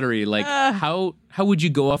won the lottery, like how would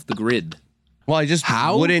you go off the grid? Well, I just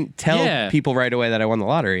wouldn't tell Yeah. people right away that I won the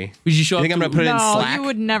lottery. Would you show You up think I'm to- gonna put it in No, Slack? you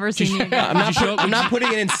would never see me again. I'm not putting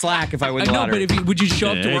it in Slack if I win I the know, lottery. but would you show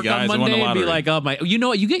up to Hey, work guys, I on won the Monday and be lottery. like, oh my, you know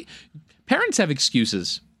what? You get parents have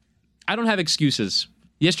excuses. I don't have excuses.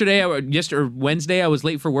 Yesterday, or Wednesday, I was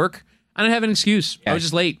late for work. I don't have an excuse. I was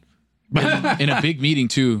just late. In a big meeting,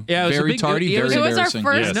 too. Yeah, it was a very big- tardy, it was- very It was our embarrassing.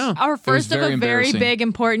 first, Yes. No. our first of very a very embarrassing. big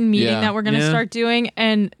important meeting Yeah. that we're going to Yeah. start doing,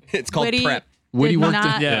 and It's called Woody prep. Woody did worked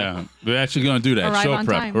not, Yeah. We're actually going to do that. Arrive Show on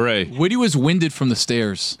prep. time. Hooray. Woody was winded from the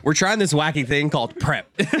stairs. We're trying this wacky thing called prep.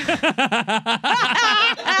 It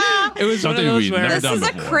was Something one of those we've where never This done is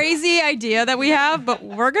a before. crazy idea that we have, but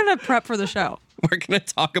we're going to prep for the show. We're gonna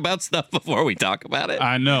talk about stuff before we talk about it.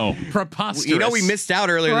 I know. preposterous. You know, we missed out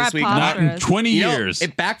earlier this week. Not in 20 You know, years.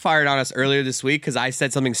 it backfired on us earlier this week because I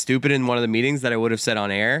said something stupid in one of the meetings that I would have said on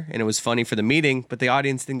air, and it was funny for the meeting, but the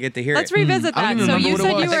audience didn't get to hear Let's it. revisit I that. don't even So remember you what it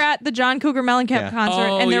said was. you were at the John Cougar Mellencamp Yeah. concert,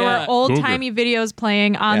 Oh, and there yeah. were old Cougar. timey videos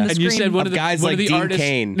playing on Yeah. the And screen. you said one of the guys one like of the Dean artists,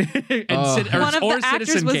 Cain. One of or the actors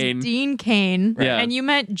Citizen was Kane. Dean Cain, Yeah. and you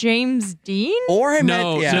meant James Dean. Or I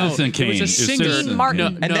No, meant, yeah. no, Citizen it was Kane. a It's singer. Citizen. Martin.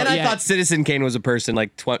 No, And then I yeah. thought Citizen Kane was a person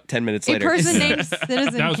like 10 minutes A later. person named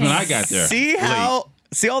Citizen That was Kane. when I got there. See all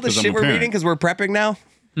the 'Cause I'm shit a we're parent. reading because we're prepping now?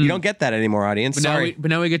 You don't get that anymore, audience. But Sorry.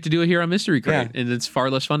 now we get to do it here on Mystery Crate, Yeah. and it's far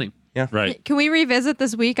less funny. Right. Can we revisit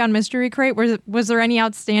this week on Mystery Crate? Was there any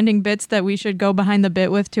outstanding bits that we should go behind the bit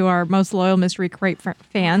with to our most loyal Mystery Crate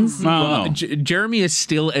fans? I don't know. Jeremy is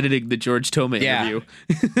still editing the George Toma Yeah. interview.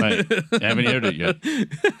 Right. I haven't heard it yet.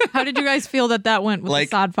 How did you guys feel that went with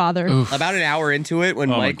Like- the Sod Father? About an hour into it, when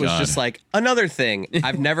Oh my Mike was God. just like, another thing.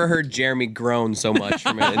 I've never heard Jeremy groan so much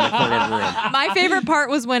from in the corner of the room. My favorite part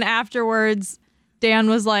was when afterwards Dan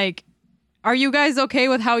was like, "Are you guys okay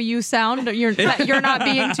with how you sound? You're not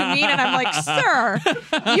being too mean." And I'm like, "Sir,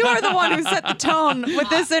 you are the one who set the tone with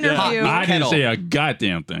this interview. I didn't Kettle. say a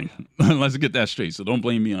goddamn thing. Let's get that straight. So don't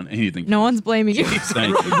blame me on anything. No one's blaming you." Thank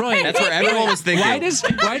you. Right. That's where everyone was thinking. Why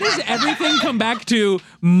does everything come back to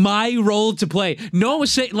my role to play? No one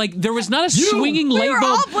was saying, like, there was not a swinging We light were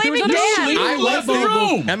bulb. all There was blaming not a Dan. swinging I light was the bulb.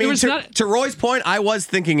 room. I There mean, was to, not- to Roy's point, I was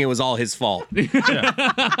thinking it was all his fault.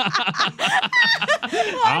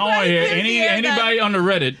 I don't want to hear did hear that. anybody on the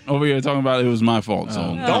Reddit over here talking about it was my fault. So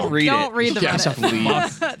Don't read Don't it. read the Yes,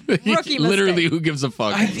 Reddit. please. Rookie Literally, mistake. who gives a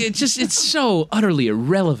fuck? It's so utterly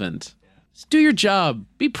irrelevant. Just do your job.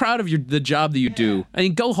 Be proud of the job that you do. I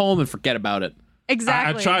mean, go home and forget about it.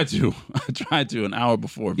 Exactly. I tried to. I tried to an hour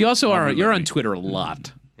before. You also are. You're on Twitter a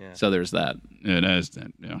lot. So there's that. Yeah, that is that.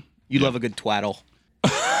 Yeah. You love a good twaddle.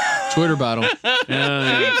 Twitter battle.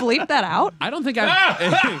 Can you bleep that out? I don't think I've.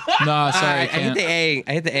 Nah, sorry, I I hit can't. the A.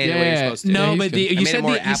 I hit the A the way Yeah, you're supposed to. No, he's but good. you made said it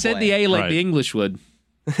more you said Apple the A like Right. the English would.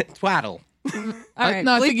 Twaddle. All right,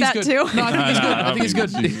 No, I bleep think he's that good. too. No, I think he's good.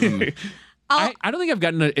 I think he's good. I don't think I've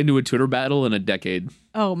gotten into a Twitter battle in a decade.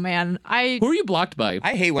 Oh man, Who are you blocked by?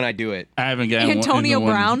 I hate when I do it. I haven't gotten Antonio into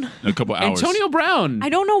one Brown. in a couple hours. Antonio Brown. I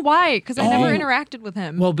don't know why, because I never Oh. interacted with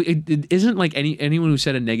him. Well, but it isn't like anyone who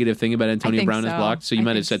said a negative thing about Antonio think Brown is so. blocked. So you I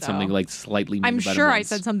might have think said something so. like slightly. Mean I'm about sure him I once.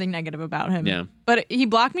 said something negative about him. Yeah. But he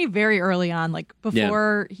blocked me very early on, like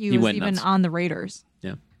before he was went even nuts. on the Raiders.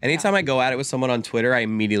 Yeah. Anytime I go at it with someone on Twitter, I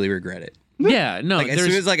immediately regret it. Yeah. No. Like as there's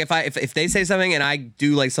soon as like if they say something and I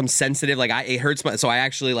do like some sensitive it hurts my, so I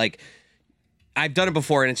actually like I've done it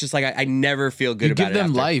before and it's just like I never feel good You about give it. them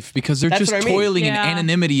after. life because they're That's just what I mean. toiling in Yeah.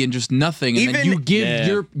 anonymity and just nothing, and then Even- you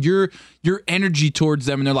give your energy towards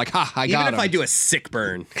them, and they're like, "Ha, I got Even if I him." do a sick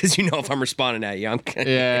burn, because you know if I'm responding at you, I'm.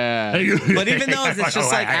 Yeah. But even though it's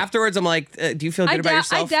just like afterwards, I'm like, do you feel good about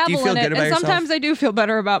yourself? I Do you dabble feel in good it, about and yourself? sometimes I do feel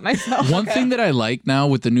better about myself. One thing that I like now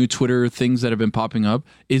with the new Twitter things that have been popping up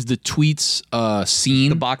is the tweets scene.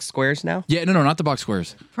 The box squares now. Yeah, no, not the box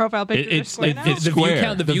squares. Profile picture. It's square like now? the view square.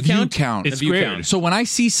 count. The The view view count. count. It's The view squared. count. So when I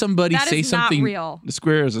see somebody that say is something, not real. The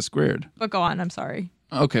squares are squared. But go on. I'm sorry.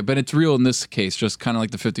 okay, but it's real in this case, just kind of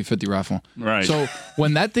like the 50-50 raffle. Right. So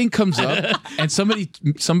when that thing comes up and somebody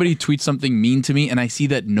tweets something mean to me, and I see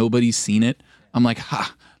that nobody's seen it, I'm like,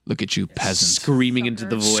 ha, look at you, peasants. Screaming into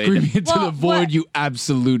the void. Screaming into Well, the void, what- you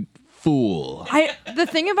absolute fool. The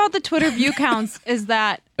thing about the Twitter view counts is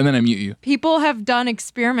that And then I mute you. people have done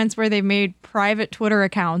experiments where they've made private Twitter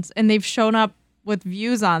accounts and they've shown up with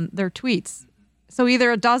views on their tweets. So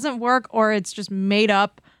either it doesn't work or it's just made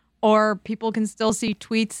up, or people can still see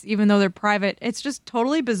tweets even though they're private. It's just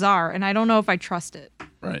totally bizarre, and I don't know if I trust it.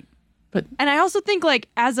 Right. And I also think, like,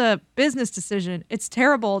 as a business decision, it's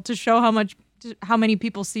terrible to show how many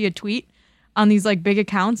people see a tweet on these like big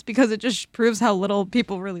accounts, because it just proves how little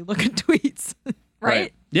people really look at tweets.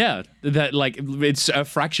 Right? Yeah. That like it's a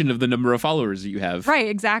fraction of the number of followers that you have. Right,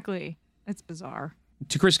 exactly. It's bizarre.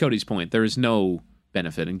 To Chris Cody's point, there is no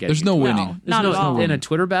benefit in getting. There's no into it. winning. No, There's not no, at all. In a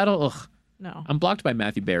Twitter battle, ugh. No. I'm blocked by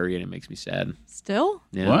Matthew Berry, and it makes me sad. Still?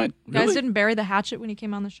 Yeah. What? You guys Really? didn't bury the hatchet when he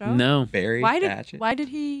came on the show? No. Barry. Why Hatchet. did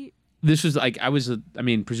he? This was like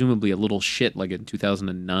presumably a little shit like in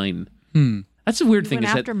 2009. That's the weird He thing went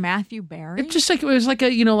is after that Matthew Barry? it just like it was like a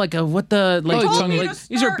what the like, Told me to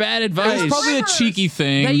these are start bad It advice. was probably a cheeky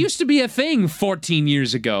thing. That used to be a thing 14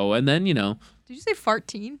 years ago, and then Did you say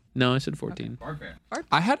farteen? no, I said 14.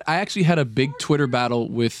 I actually had a big Twitter battle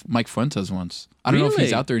with Mike Fuentes once. I don't know if he's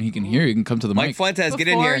Really? out there and he can hear. He can come to the Mike mic. Fuentes, get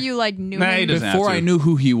in Before here. you like knew Nah, he him? doesn't have Before to. I knew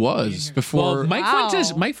who he was. Before Well,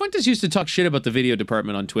 Mike Fuentes used to talk shit about the video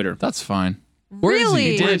department on Twitter. that's fine. Where is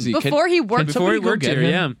Really? he? Where is he? Before he worked- can Before he somebody go worked get here, him?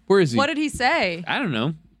 yeah. Where is he? What did he say? I don't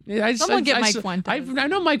know. Someone get Mike Fuentes. I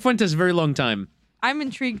know Mike Fuentes a very long time. I'm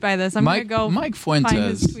intrigued by this. I'm Mike- gonna go Mike find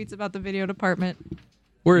his Fuentes. tweets about the video department.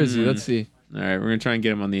 Where is he? Let's see. All right, we're gonna try and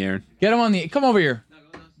get him on the air. Get him on the. Come over here.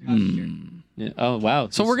 Yeah. Oh wow.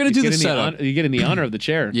 So we're gonna do the getting setup. You're getting the honor of the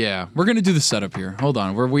chair. Yeah, we're gonna do the setup here. Hold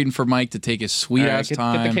on. We're waiting for Mike to take his sweet All right, ass get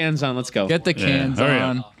time. the cans on. Let's go. Get the cans hurry up.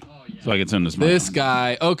 on. So I can turn this mic This on.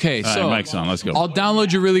 guy. Okay, All so right, mic's on. Let's go. I'll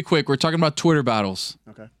download you really quick. We're talking about Twitter battles.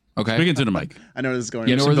 Okay. Okay. Speak into the mic. I know where this is going.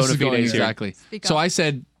 You know where some this is bona going fides here. exactly. Speak So up. I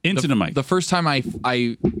said Into the mic. The first time I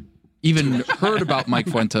even heard about Mike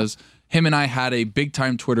Fuentes, him and I had a big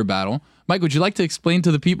time Twitter battle. Mike, would you like to explain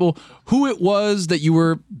to the people who it was that you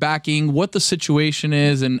were backing, what the situation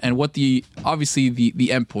is, and what the obviously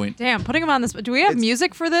the end point? Damn, putting him on this. Do we have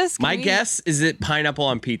music for this? Can My we- guess is it pineapple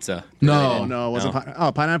on pizza. No, No, it wasn't.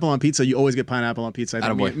 Pineapple on pizza. You always get pineapple on pizza. I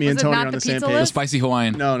think Attaboy. me and Was it Tony not are on the the same pizza page. the list? spicy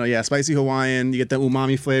Hawaiian. No, yeah, spicy Hawaiian. You get the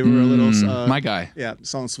umami flavor, a little. My guy. Yeah,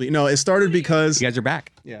 salt and sweet. No, it started because You guys are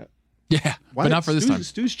back. yeah. Yeah, but not for this time.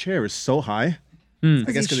 Stu's chair is so high. I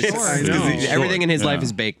guess because he's I short. know. Everything in his Yeah. life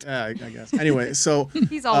is baked. I guess. Anyway, so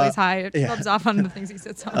He's always high. It yeah. rubs off on the things he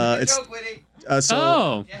sits on. it's so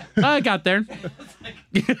Oh, I got there.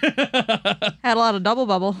 Had a lot of double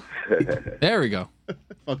bubble. There we go.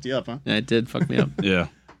 fucked you up, huh? It did fuck me up. Yeah.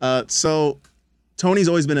 So Tony's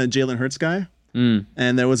always been a Jalen Hurts guy, and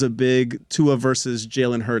there was a big Tua versus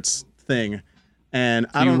Jalen Hurts thing, and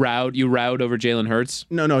I You don't. rowed over Jalen Hurts.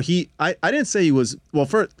 No, I didn't say he was. Well,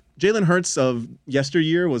 first, Jalen Hurts of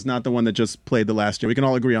yesteryear was not the one that just played the last year. We can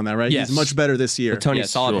all agree on that, right? Yes. He's much better this year. But Tony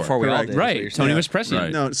saw it before we all did. Right. Tony was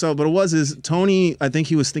prescient. No, so but Tony, I think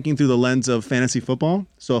he was thinking through the lens of fantasy football.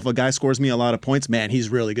 So if a guy scores me a lot of points, man, he's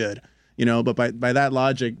really good. But by that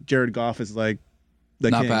logic, Jared Goff is like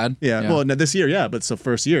the Not king. bad? Yeah. Yeah. Well, no, this year, yeah, but it's the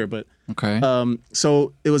first year. But Okay.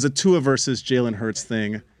 so it was a Tua versus Jalen Hurts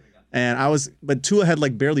thing. But Tua had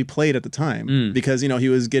like barely played at the time because, he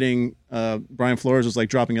was getting, Brian Flores was like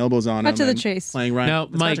dropping elbows on him. Cut to the and chase. Playing Ryan. Now,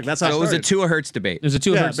 Mike, Fitzpatrick. That's how So it was a started. Tua Hurts debate. There's a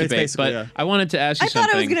Tua Yeah, Hurts debate, basically, but yeah. I wanted to ask you I something.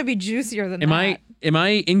 thought it was going to be juicier than that. Am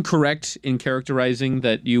I incorrect in characterizing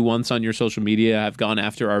that you once on your social media have gone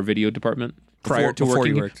after our video department prior Before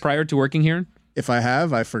you worked. to working here? If I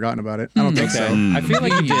have, I've forgotten about it. I don't think so. I feel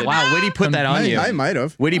like you did. Wow, Whitty put that on you. I might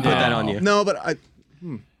have. Whitty put that on you. No, but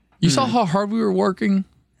You saw how hard we were working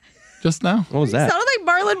just now? What was that? Sounded like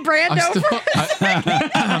Marlon Brando.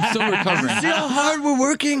 I'm still recovering. See how hard we're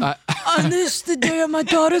working? On this, the day of my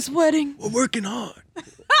daughter's wedding. We're working hard.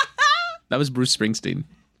 That was Bruce Springsteen.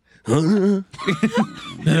 We're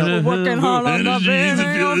working hard on the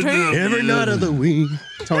video tape. Every night of the week.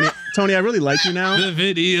 Tony, I really like you now. The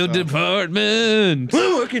video department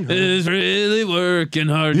We're working hard. is really working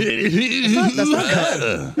hard. That's not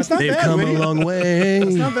bad. That's not They've bad. come Whitney. a long way.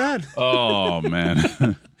 That's not bad. Oh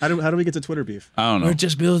man. How do we get to Twitter beef? I don't know. We're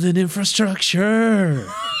just building infrastructure.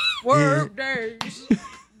 Work days.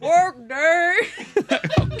 Work day.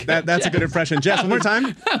 That's a good impression. Jess, one more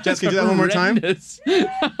time. Jess, can you do that one more time? Horrendous.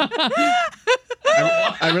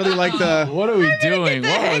 I really like the. What are we doing?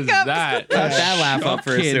 What was hiccups. that? Cut that laugh up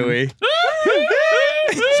for a Fucking- Suey.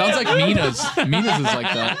 Sounds like Mina's. Mina's is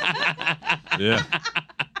like that. Yeah.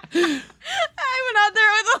 I went out there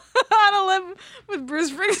on a limb with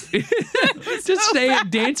Bruce Springsteen. Just saying,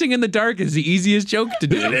 dancing in the dark is the easiest joke to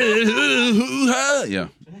do. Yeah.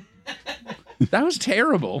 That was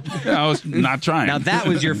terrible. I was not trying. Now that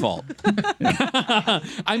was your fault.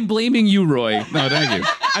 I'm blaming you, Roy. No, thank you.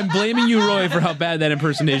 I'm blaming you, Roy, for how bad that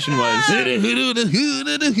impersonation was.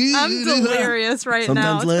 I'm delirious right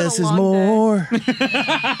now. Sometimes less It's been a is long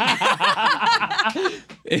day.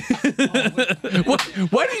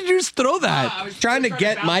 Why did you just throw that? I was trying to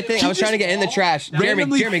get my thing. I was trying to get in the trash.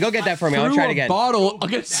 Jeremy, go get that for me. I'll Threw try it a again. bottle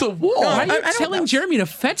against the wall. Why are you telling Jeremy to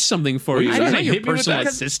fetch something for you? you He's trying not to your hit me with personal that?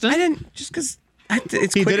 assistant. I didn't just because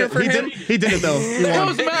it's He did quicker it. for He him. did. He did it though. He What won.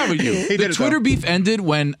 was the matter with you? He did The it, Twitter though. beef ended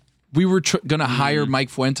when we were gonna hire Mike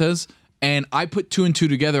Fuentes, and I put two and two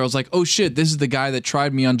together. I was like, "Oh shit, this is the guy that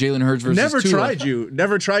tried me on Jalen Hurts versus Never Tua." tried you.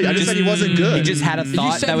 Never tried you. I just said he wasn't good. He just had a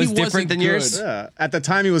thought said that was he different wasn't than good. yours. Yeah. At the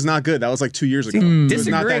time, he was not good. That was like 2 years ago. He was not that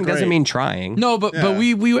Disagreeing doesn't great. mean trying. No, but Yeah.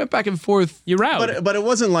 we went back and forth. You're out. But it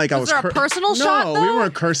wasn't like I Was was. there a personal no, shot, we though?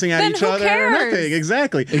 weren't cursing at Then each who other or cares? nothing.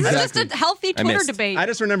 Exactly. It's just a healthy Twitter missed. debate. I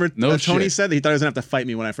just remember No Tony shit. said that he thought he was gonna have to fight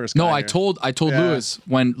me when I first got No, I here. told Yeah. Lewis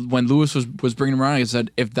when Lewis was bringing him around. I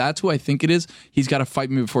said, if that's who I think it is, he's got to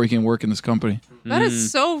fight me before he can work in this company. That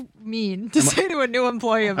is so mean to say to a new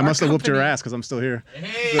employee of I must our have whooped your company. ass because I'm still here.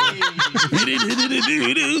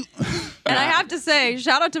 And I have to say,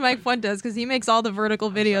 shout out to Mike Fuentes because he makes all the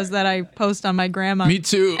vertical videos that I post on my grandma Me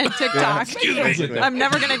too. and TikTok. I'm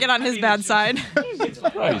never gonna get on his bad side.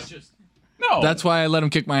 No. That's why I let him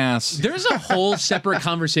kick my ass. There's a whole separate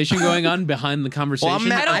conversation going on behind the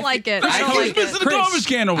conversation. I don't like it. I don't like This is it. the garbage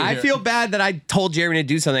can over I here. feel bad that I told Jeremy to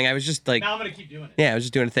do something. I was just like, Now I'm gonna keep doing it. yeah, I was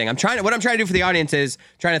just doing a thing. What I'm trying to do for the audience is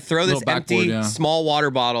trying to throw this Little empty backboard, yeah. small water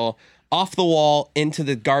bottle off the wall into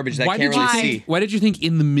the garbage that I can't really see. Why did you think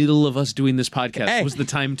in the middle of us doing this podcast Hey. was the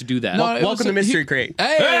time to do that? No, it Welcome to Mystery Crate.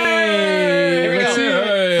 Hey, Here we let's go. see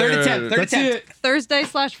it. Third attempt. Third attempt.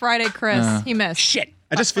 Thursday/Friday, Chris. He missed. Shit.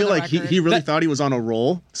 I just For feel the like he record. really thought he was on a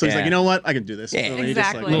roll. So he's Yeah. like, you know what? I can do this. Yeah, So he just, like,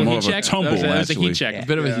 exactly. Little More heat of a check. tumble, That was a actually. heat check. A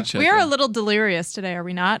bit of a heat check. We are a little delirious today, are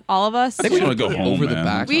we not? All of us. I think we want to go home, over the man.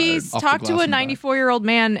 back. We Off the talked to glass a and back. 94-year-old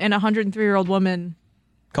man and a 103-year-old woman,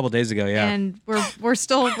 A couple days ago, yeah. and we're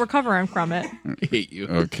still recovering from it. I hate you.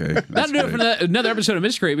 Okay. That'll That's do it for good. another episode of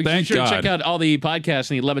Mystery Crate. Be Thank sure to God. check out all the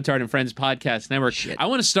podcasts in the Levitard and Friends Podcast Network. I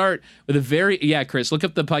want to start with a very Chris, look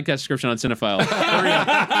up the podcast description on Cinephile. There we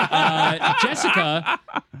go. Jessica,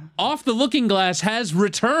 Off the Looking Glass has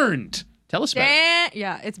returned. Tell us about it.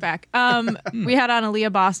 Yeah, it's back. We had on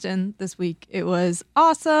Aaliyah Boston this week. It was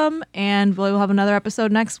awesome, and we'll have another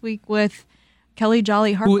episode next week with Kelly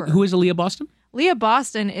Jolly Harper. Who is Aaliyah Boston? Leah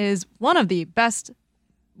Boston is one of the best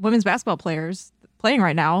women's basketball players playing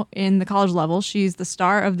right now in the college level. She's the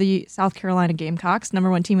star of the South Carolina Gamecocks,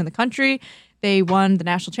 #1 team in the country. They won the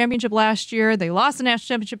national championship last year. They lost the national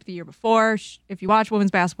championship the year before. If you watch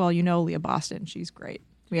women's basketball, you know Leah Boston. She's great.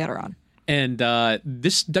 We had her on. And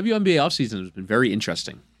this WNBA offseason has been very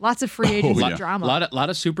interesting. Lots of free agency drama. A lot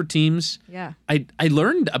of super teams. Yeah. I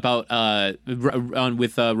learned about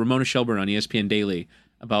with Ramona Shelburne on ESPN Daily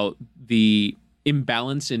about the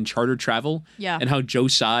imbalance in charter travel. Yeah. And how Joe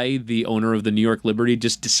Tsai, the owner of the New York Liberty,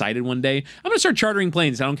 just decided one day, I'm going to start chartering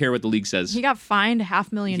planes. I don't care what the league says. He got fined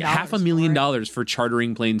 $500,000. $500,000 for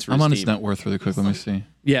chartering planes for I'm his on team. his net worth really quick. Let me see.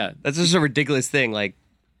 Yeah. That's just a ridiculous thing. Like,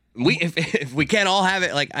 if we can't all have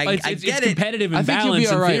it, like I get it's it. competitive and I think you'll balanced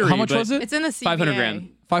be all in right. theory, How much but was it? It's in the CBA. 500 grand.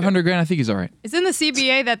 500 grand. I think he's all right. It's in the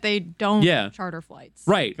CBA that they don't charter flights.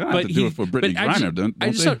 Right, Gonna have to do it for Brittany Griner, don't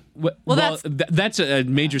they? That's a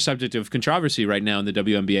major subject of controversy right now in the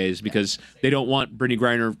WNBA is because they don't want Brittany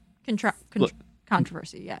Griner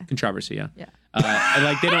Controversy, yeah. controversy. Yeah, Yeah. And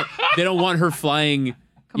like they don't want her flying,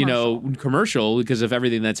 commercial because of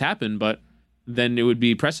everything that's happened, but. Then it would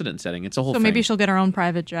be precedent setting. It's a whole So thing. maybe she'll get her own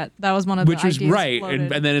private jet. That was one of Which the was ideas right,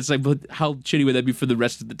 floated. and then it's like, but how shitty would that be for the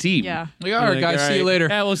rest of the team? Yeah. Like, all right, guys, see you later.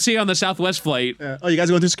 Yeah, we'll see you on the Southwest flight. Oh, you guys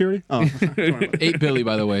going through security? Oh, $8 billion,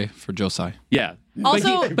 by the way, for Josai. Yeah.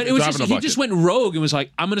 Also- but it was Drop just, in a he bucket. just went rogue and was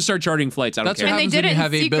like, I'm going to start charting flights. I don't That's care. what And they happens did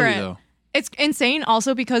when it you in have $8 billion, secret. though. It's insane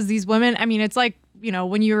also because these women, I mean, it's like,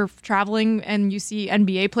 when you're traveling and you see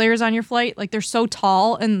NBA players on your flight, like they're so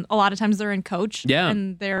tall and a lot of times they're in coach. Yeah.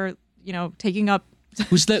 And they're, taking up.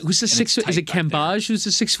 Who's the 6 foot? Is it Cambage who's the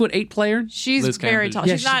 6'8" player? She's Liz very Cambage. tall.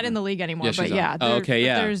 Yeah, she's not in the league anymore, Yeah, but she's yeah. out. Oh, okay,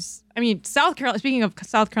 yeah. There's, South Carolina, speaking of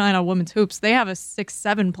South Carolina women's hoops, they have a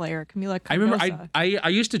 6'7" player, Camila Cardoso. I remember I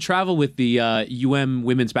used to travel with the UM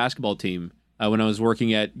women's basketball team when I was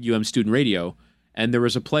working at UM Student Radio, and there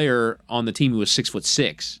was a player on the team who was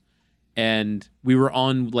 6'6", and we were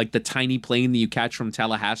on like the tiny plane that you catch from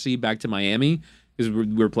Tallahassee back to Miami because we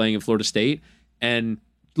were playing at Florida State, and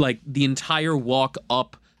like the entire walk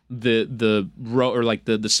up the row or like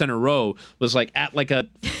the center row was like at like a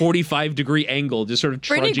 45-degree angle, just sort of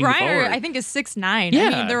Brittany trudging Griner, forward. I think, is 6'9". Yeah. I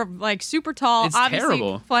mean, they're like super tall. It's Obviously,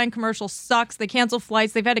 terrible. flying commercial sucks. They cancel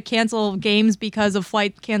flights. They've had to cancel games because of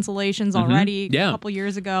flight cancellations already Yeah. a couple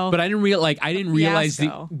years ago. But I didn't realize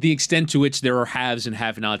Fiasco. the extent to which there are haves and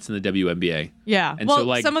have-nots in the WNBA. Yeah. And well, so,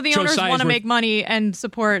 like, some of the Joe owners Tsai's want to worth- make money and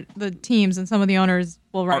support the teams, and some of the owners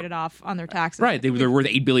will write it off on their taxes. Right, they're worth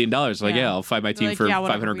 $8 billion. Like, Yeah. yeah, I'll fight my They're team like, for yeah,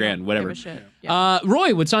 whatever, 500 we grand, don't whatever. give a shit. Yeah.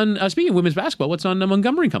 Roy, what's on? Speaking of women's basketball, what's on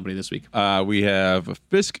Montgomery Company this week? We have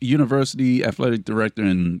Fisk University athletic director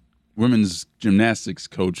and women's gymnastics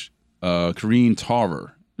coach, Kareen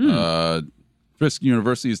Tarver. Fisk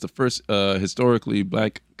University is the first historically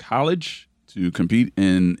black college to compete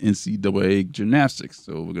in NCAA gymnastics.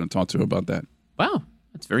 So we're going to talk to her about that. Wow,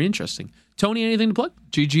 that's very interesting. Tony, anything to plug?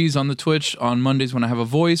 GG's on the Twitch on Mondays when I have a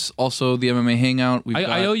voice. Also, the MMA Hangout.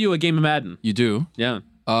 I owe you a game of Madden. You do? Yeah.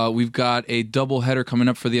 We've got a double header coming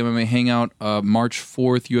up for the MMA Hangout. March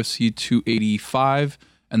 4th, UFC 285.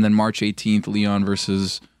 And then March 18th, Leon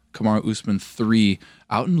versus Kamaru Usman 3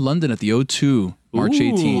 out in London at the O2. March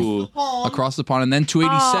 18th. Across the pond. And then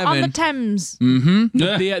 287. on the Thames.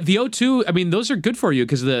 The O2, I mean, those are good for you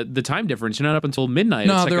because the time difference. You're not up until midnight.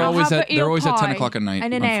 No, It's they're like always have at an they're always at 10 pie o'clock at night,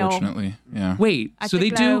 and an ale. unfortunately. Yeah. Wait, At so the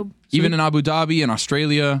they do Globe. Even in Abu Dhabi and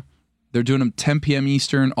Australia, they're doing them 10 p.m.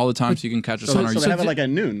 Eastern all the time, so you can catch us on our So they have it YouTube. like at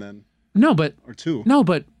noon then, no, but or 2. no,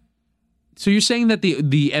 but so you're saying that the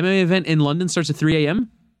MMA event in London starts at 3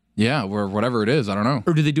 a.m. Yeah, or whatever it is. I don't know.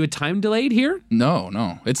 or do they do it time delayed here?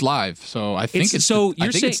 No, it's live. So I think it's so I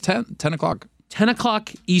you're think it's 10 o'clock. 10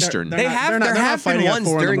 o'clock Eastern. They're They not- have they're not- there they're not have been fighting at ones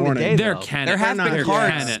 4 in the during the morning. day. They're though. canon. There have They're been not-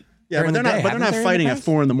 cards. canon. Yeah, during but they're the not. day. But they're Haven't not there fighting in at the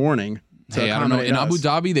 4 in the morning. to Hey, I don't know. In accommodate Abu us.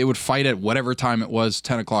 Dhabi, they would fight at whatever time it was,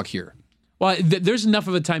 10 o'clock here. Well, there's enough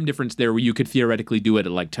of a time difference there where you could theoretically do it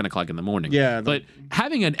at like 10 o'clock in the morning. Yeah, But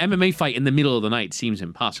having an MMA fight in the middle of the night seems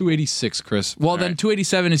impossible. 286, Chris. Well, then right.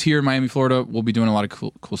 287 is here in Miami, Florida. We'll be doing a lot of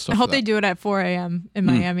cool stuff. I hope for they that. do it at 4 a.m. in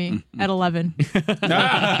Miami at 11.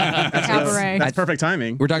 Cabaret. That's perfect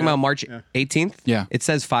timing. We're talking about March 18th. Yeah. It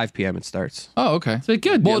says 5 p.m. It starts. Oh, okay. So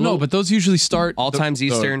good. Well, Yeah, no, little- but those usually start All times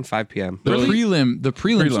Eastern, 5 p.m. The prelim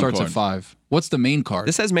Prelim starts card. at 5. What's the main card?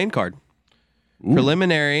 This says main card.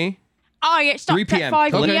 Preliminary, Oh, yeah, it 3 stops p.m. at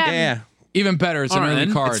 5 Okay. p.m. Yeah. Even better, it's an All right, early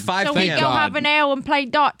then. card. It's 5 So we p.m. go God. have an ale and play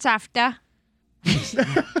darts after. I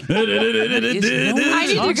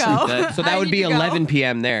need to go. So that I would need be to go. 11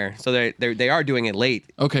 p.m. there. So they are doing it late.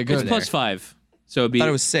 Okay, It's good. plus 5. So it'd I be thought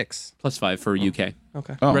it was 6. plus 5 for UK.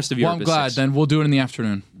 Okay. Oh, Rest of Well, Europe I'm is glad. 6. Then we'll do it in the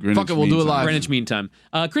afternoon. Greenwich Fuck it, we'll do it Mean Time. live. Greenwich Mean Time.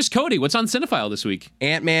 Chris Cody, what's on Cinephile this week?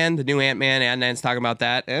 Ant-Man, the new Ant-Man. Ant-Man's talking about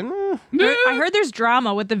that. And I heard there's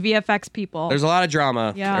drama with the VFX people. there's a lot of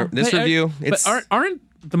drama. Yeah. This review, it's But aren't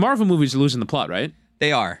the Marvel movies losing the plot, right?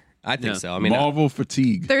 they are. I think Yeah. so. I mean, Marvel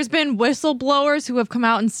fatigue. There's been whistleblowers who have come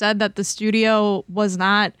out and said that the studio was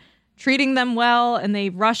not treating them well, and they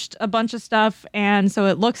rushed a bunch of stuff, and so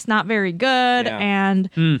it looks not very good, and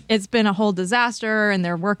it's been a whole disaster, and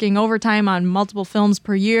they're working overtime on multiple films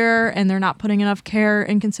per year, and they're not putting enough care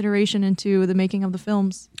and consideration into the making of the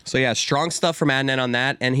films. So yeah, strong stuff from Adnan on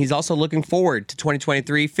that, and he's also looking forward to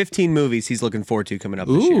 2023. 15 movies he's looking forward to coming up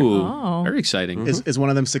this year. Oh. Very exciting. Is one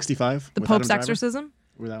of them 65? The with Pope's Adam Driver? Exorcism?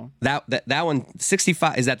 Or that one? That one,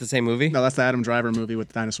 65. Is that the same movie? No, that's the Adam Driver movie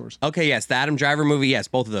with dinosaurs. Okay, yes, the Adam Driver movie. Yes,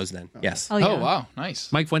 both of those then. Yes. Oh, yeah. Oh, wow.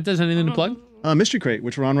 Nice. Mike Fuentes, anything to plug? Mystery Crate,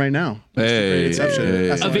 which we're on right now. Hey, Inception. hey.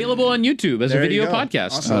 That's Available on YouTube as a There you video go.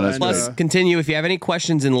 podcast. Awesome. Oh, that's And, Plus, continue if you have any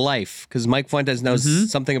questions in life, because Mike Fuentes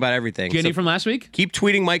knows something about everything. Get any So from last week? keep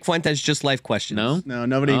tweeting Mike Fuentes just life questions. No? No,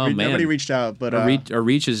 nobody Oh, man. nobody reached out, but Our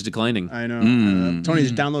reach is declining. I know. Tony,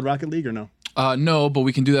 did you download Rocket League or no? No, but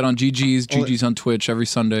we can do that on GG's. GG's on Twitch every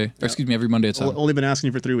Sunday. Or excuse me, every Monday at 7. Only been asking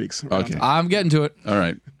you for 3 weeks. Okay. I'm getting to it. All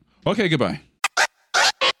right. Okay, goodbye.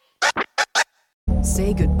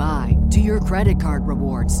 Say goodbye to your credit card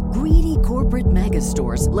rewards. Greedy corporate mega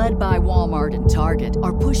stores, led by Walmart and Target,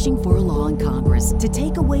 are pushing for a law in Congress to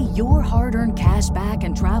take away your hard-earned cash back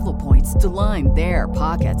and travel points to line their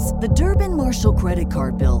pockets. The Durbin-Marshall credit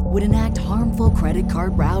card bill would enact harmful credit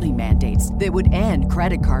card routing mandates that would end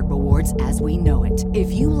credit card rewards as we know it.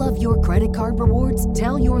 If you love your credit card rewards,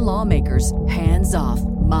 tell your lawmakers, hands off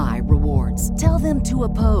my rewards. Tell them to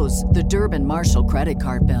oppose the Durbin-Marshall credit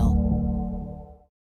card bill.